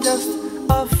more than just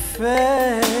a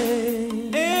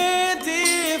fame. And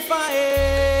if I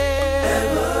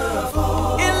ever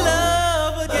fall in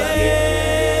love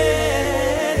again,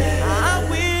 I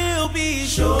will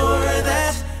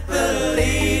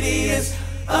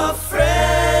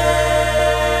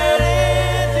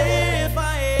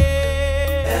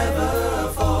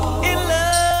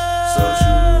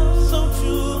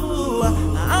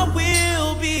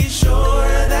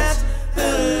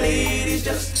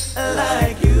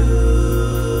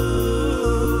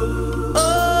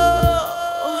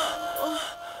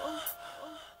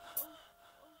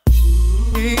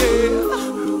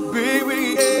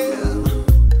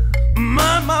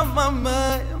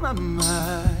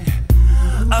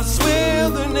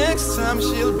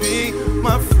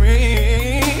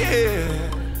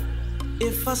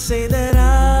I say that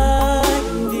I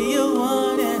can be your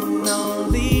one and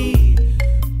only?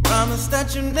 Promise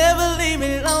that you'll never leave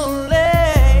me lonely.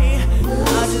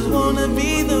 I just wanna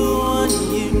be the one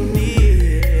you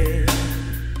need.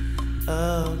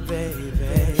 Oh,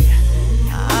 baby,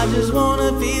 I just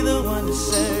wanna be the one to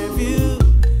serve you.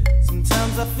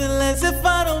 Sometimes I feel as if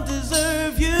I don't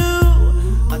deserve you.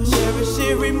 I cherish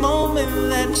every moment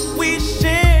that we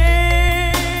share.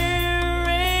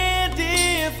 And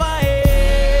if I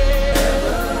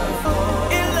ever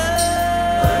fall in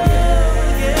love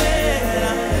again,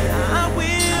 I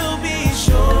will be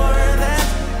sure that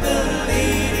the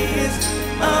lady is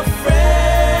a friend.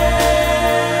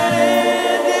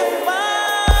 And if I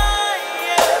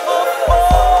ever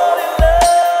fall in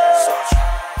love,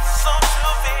 so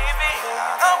true, baby,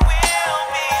 I will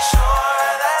be sure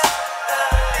that the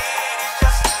lady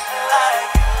just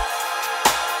like you.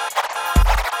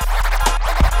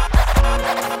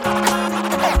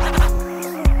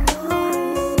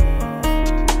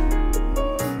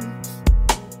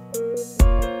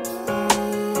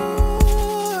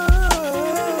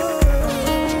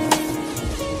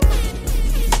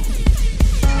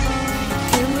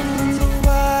 Can't remember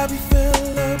why we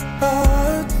fell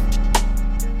apart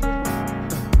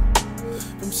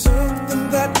from something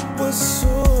that was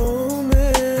so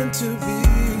meant to be.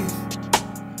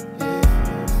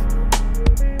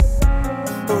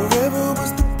 Forever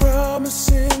was the promise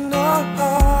in our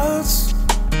hearts.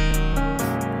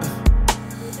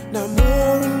 Now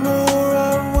more and more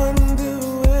I wonder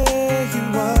where you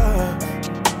are.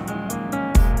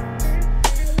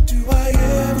 Do I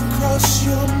ever cross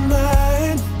your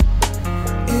mind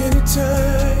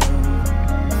anytime?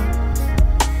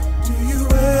 Do you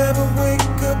ever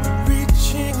wake up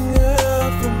reaching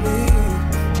out for me?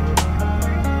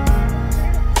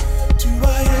 Do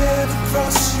I ever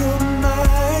cross your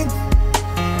mind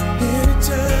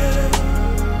anytime?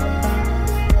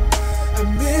 I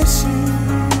miss you.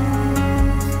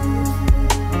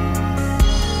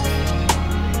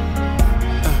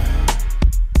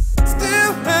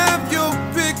 Still have your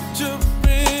picture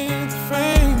in the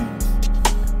frame.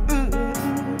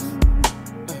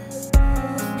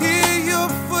 Hear your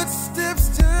footsteps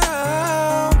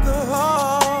down the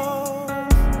hall.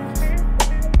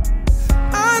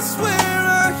 I swear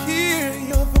I hear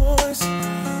your voice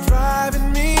driving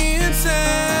me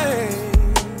insane.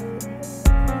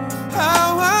 How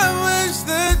I wish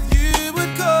that you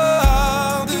would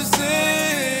call to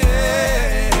say,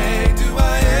 do I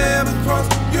ever cross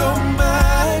your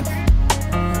mind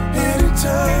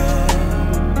anytime?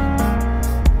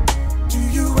 Do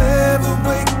you ever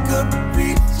wake up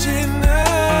reaching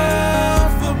out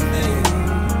for me?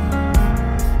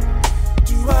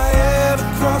 Do I ever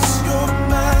cross your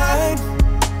mind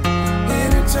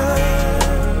anytime?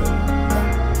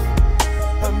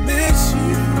 I miss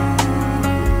you.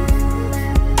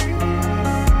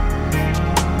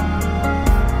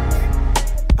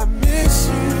 I miss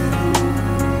you.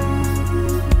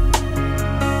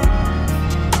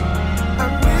 I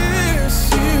miss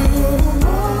you.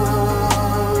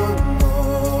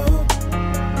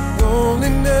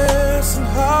 Loneliness and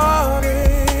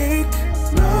heartache.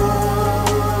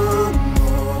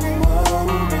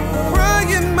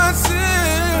 Crying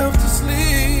myself to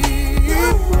sleep.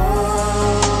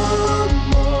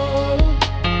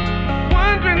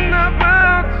 Wondering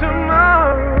about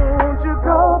tomorrow. Won't you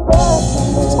come back?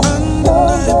 It's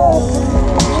undeniable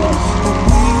that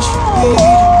we should be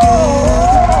together.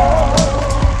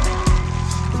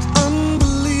 It's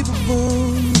unbelievable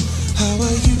how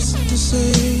I used to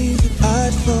say that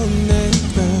I'd fall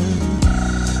never.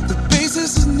 The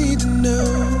basis is need to know.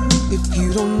 If you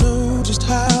don't know just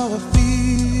how I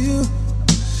feel,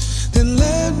 then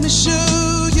let me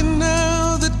show you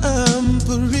now that I'm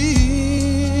for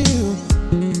real.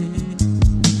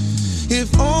 If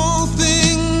all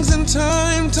things in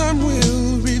time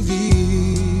will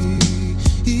reveal.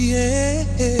 Yeah.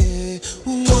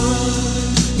 1,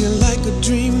 you're like a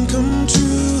dream come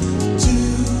true.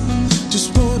 2,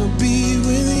 just wanna be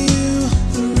with you.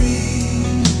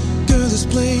 3, girl, it's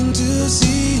plain to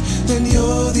see that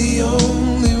you're the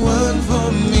only one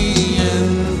for me.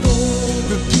 And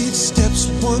 4, repeat steps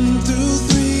 1 through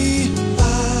 3.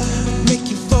 5, make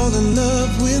you fall in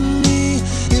love with me.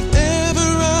 If ever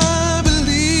I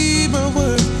believe my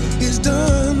work is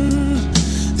done,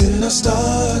 then I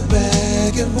start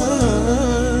back at 1.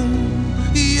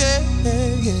 Yeah,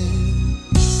 yeah.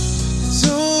 It's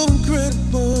so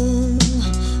incredible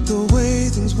the way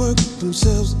things work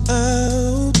themselves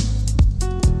out.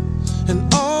 And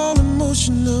all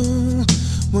emotional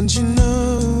once you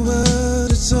know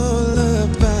what it's all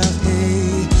about.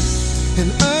 Hey, an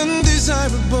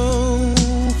undesirable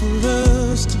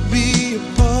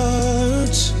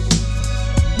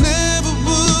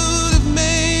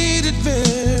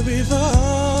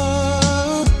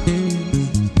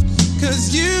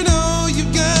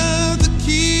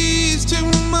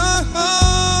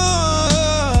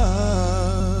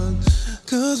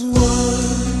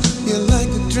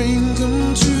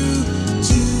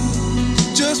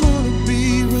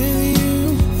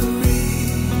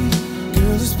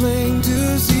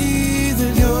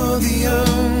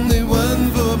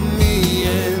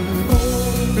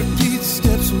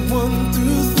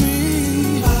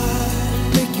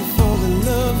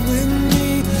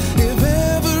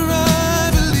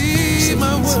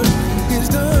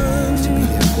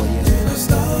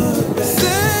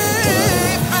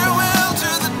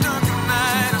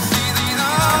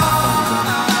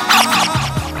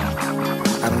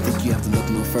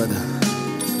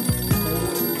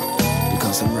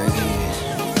 'cause I'm right here.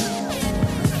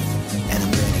 And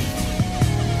I'm ready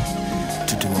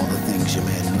to do all the things your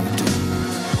man would do.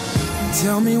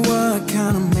 Tell me what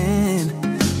kind of man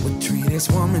would treat this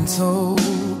woman so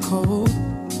cold?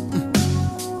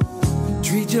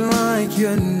 Treat you like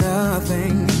you're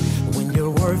nothing when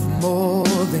you're worth more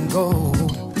than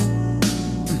gold.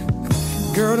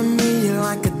 Girl, to me you're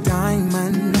like a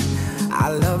diamond. I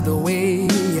love the way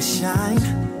you shine.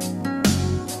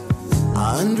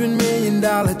 $100 million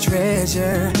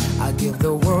treasure, I give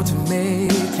the world to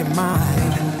make you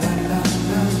mine.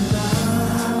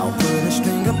 I'll put a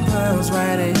string of pearls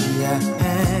right in your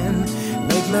hand.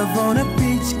 Make love on a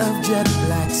beach of jet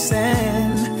black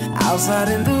sand. Outside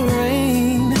in the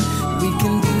rain, we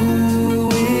can do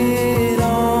it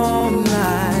all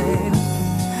night.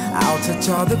 I'll touch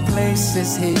all the places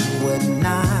he would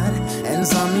not, and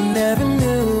some he never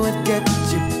knew would get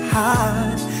you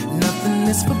hot. Nothing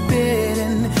is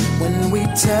forbidden when we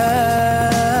touch.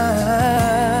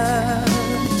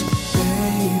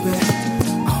 Baby,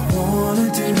 I wanna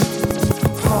do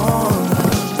all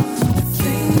of the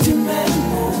things your man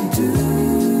won't do.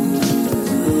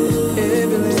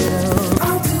 Every little,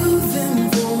 I'll do them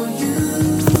for you.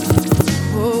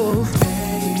 Oh,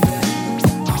 baby,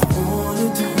 I wanna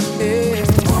do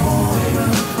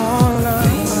all of the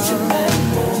things your man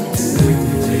won't do.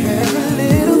 Every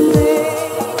little thing.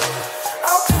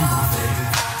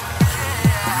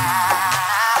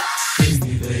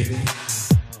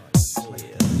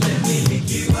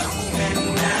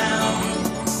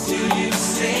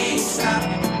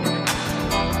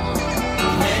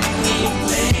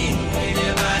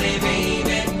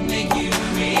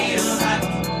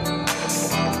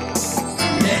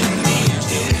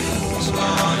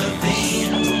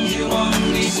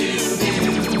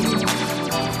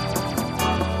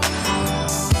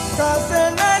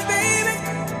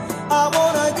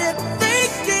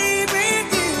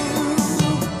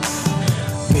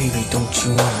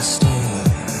 You understand?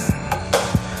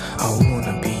 I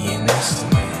wanna be an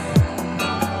estimate.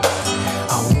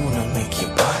 I wanna make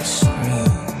your body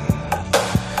scream.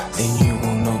 Then you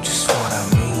will know just what I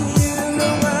mean.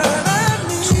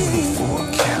 24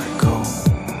 karat gold.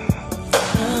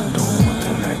 Don't want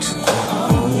the night to go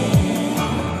home.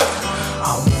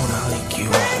 I wanna lick you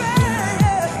up and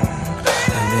down,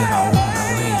 and then I wanna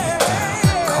lay you down.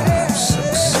 Come on,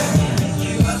 success.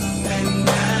 You up and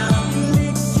down.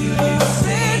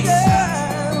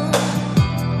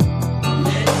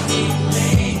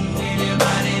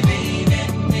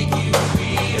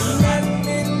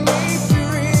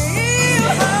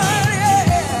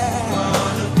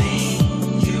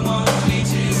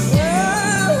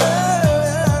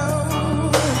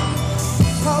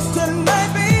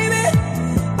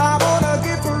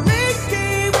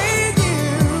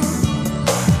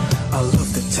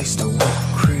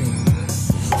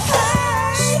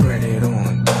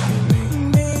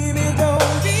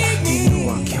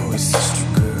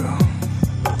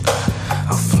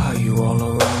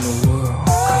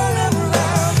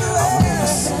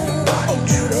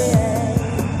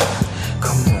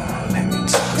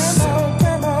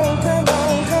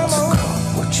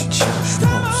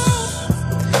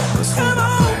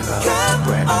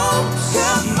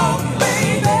 Come on,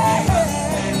 baby.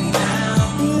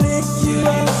 You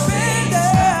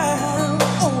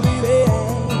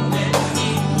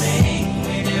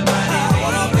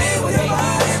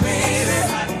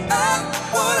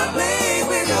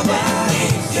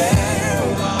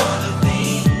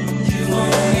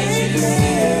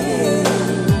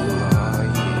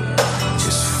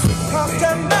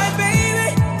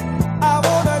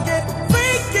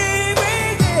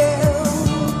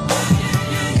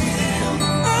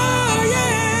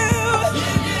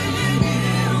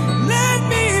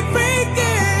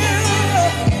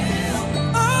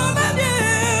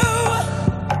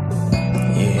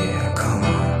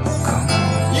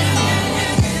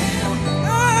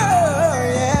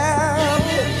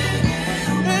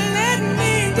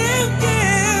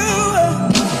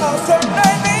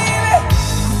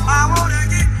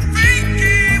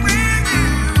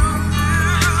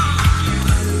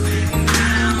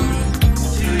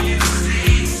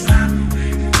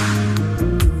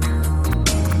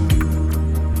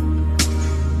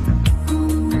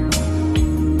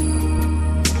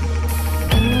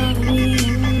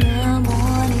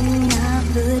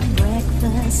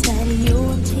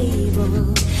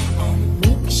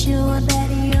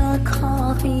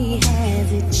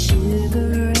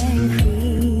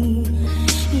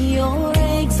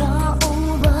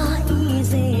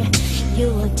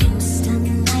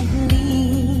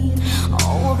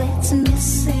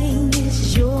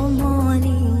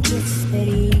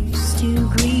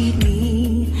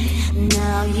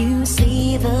Now you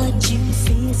see the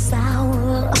juicy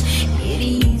sour. It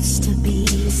used to be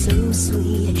so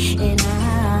sweet, and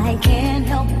I can't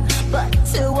help but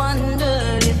to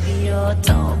wonder if you're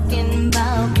talking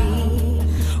about me.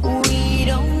 We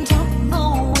don't talk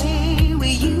the way we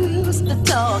used to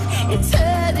talk. It's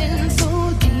hurting so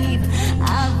deep.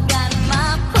 I've got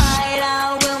my pride,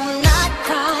 I will not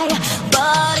cry,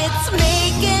 but it's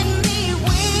making me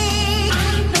weak.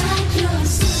 I'm not your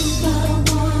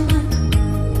superwoman.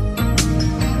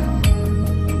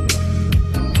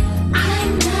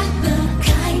 I'm not the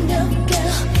kind of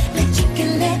girl that you can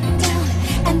let down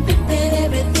and think that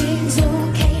everything's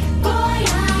okay. Boy,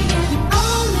 I am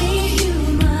only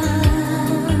human.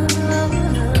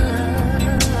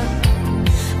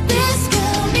 This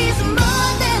girl needs more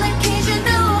than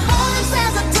occasional hugs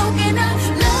as a token of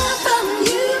love from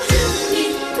you.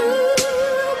 Ooh,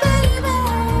 baby.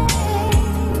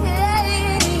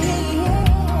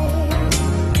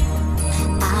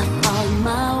 I found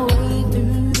my way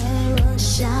through the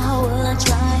rush hour,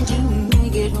 trying to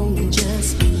make it home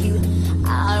just for you.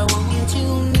 I want to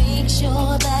make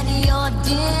sure that your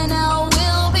dinner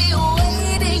will be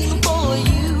waiting for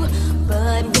you.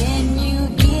 But when you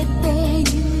get there,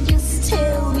 you just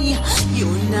tell me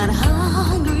you're not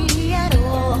hungry at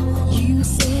all. You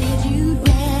said you'd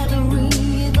rather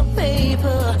read the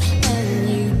paper and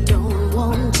you don't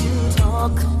want to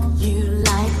talk. You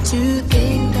like to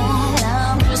think that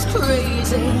I'm just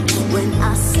crazy when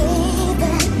I say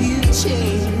that you've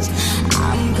changed.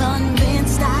 I'm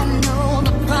convinced I know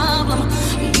the problem.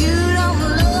 You don't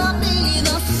love me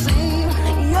the same.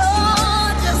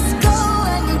 You're just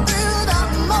going through the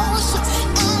motions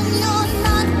and you're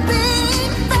not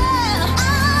being fair.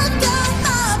 I've got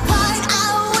my pride, I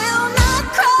will not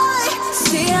cry.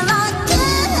 Still I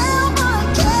can't help but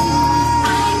care.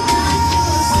 I'm not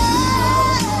your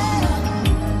superwoman.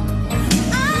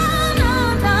 I'm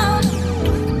not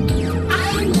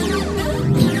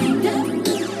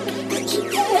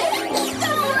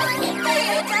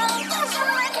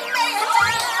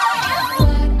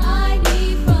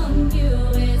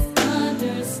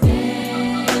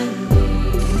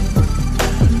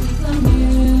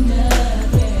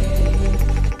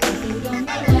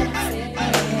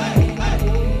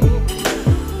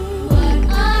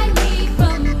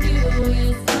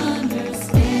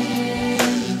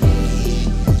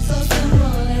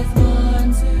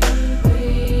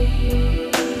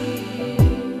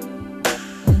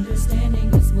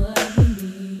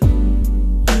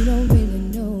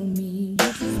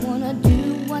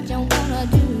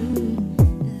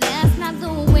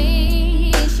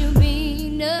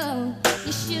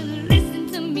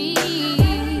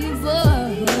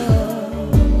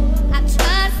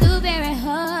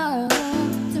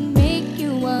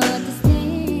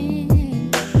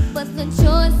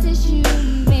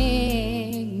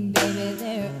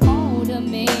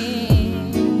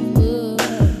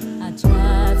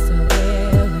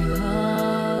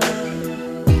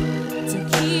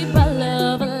keep our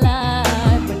love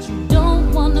alive, but you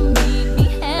don't wanna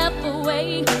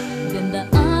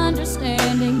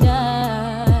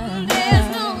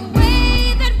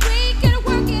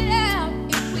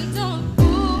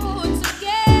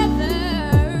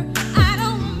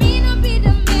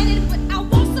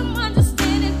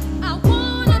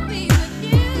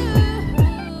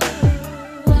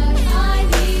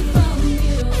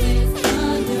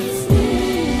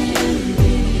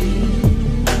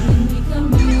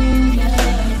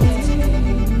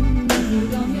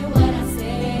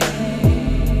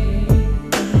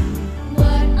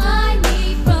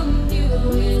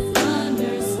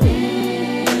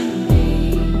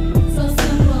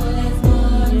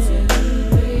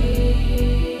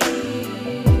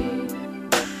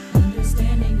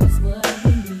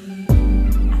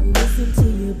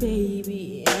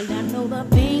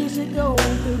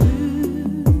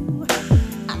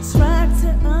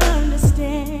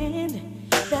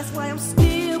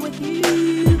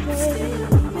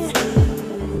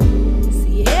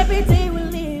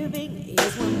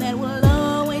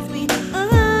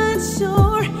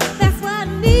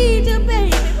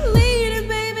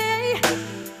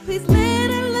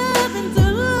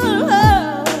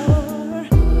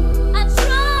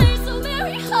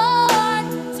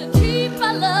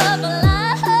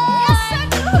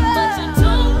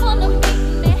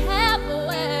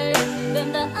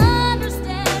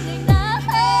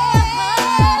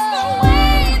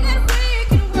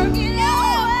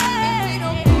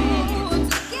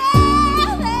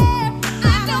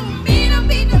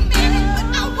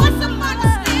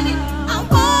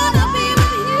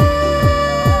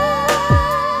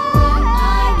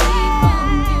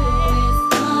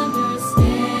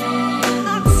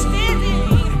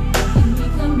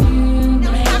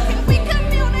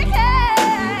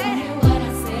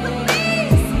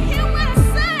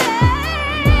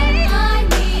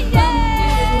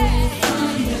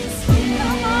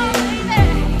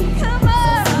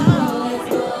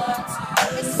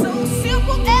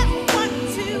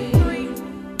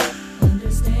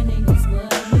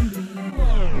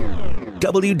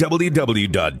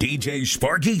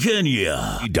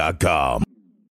www.djsparkykenya.com.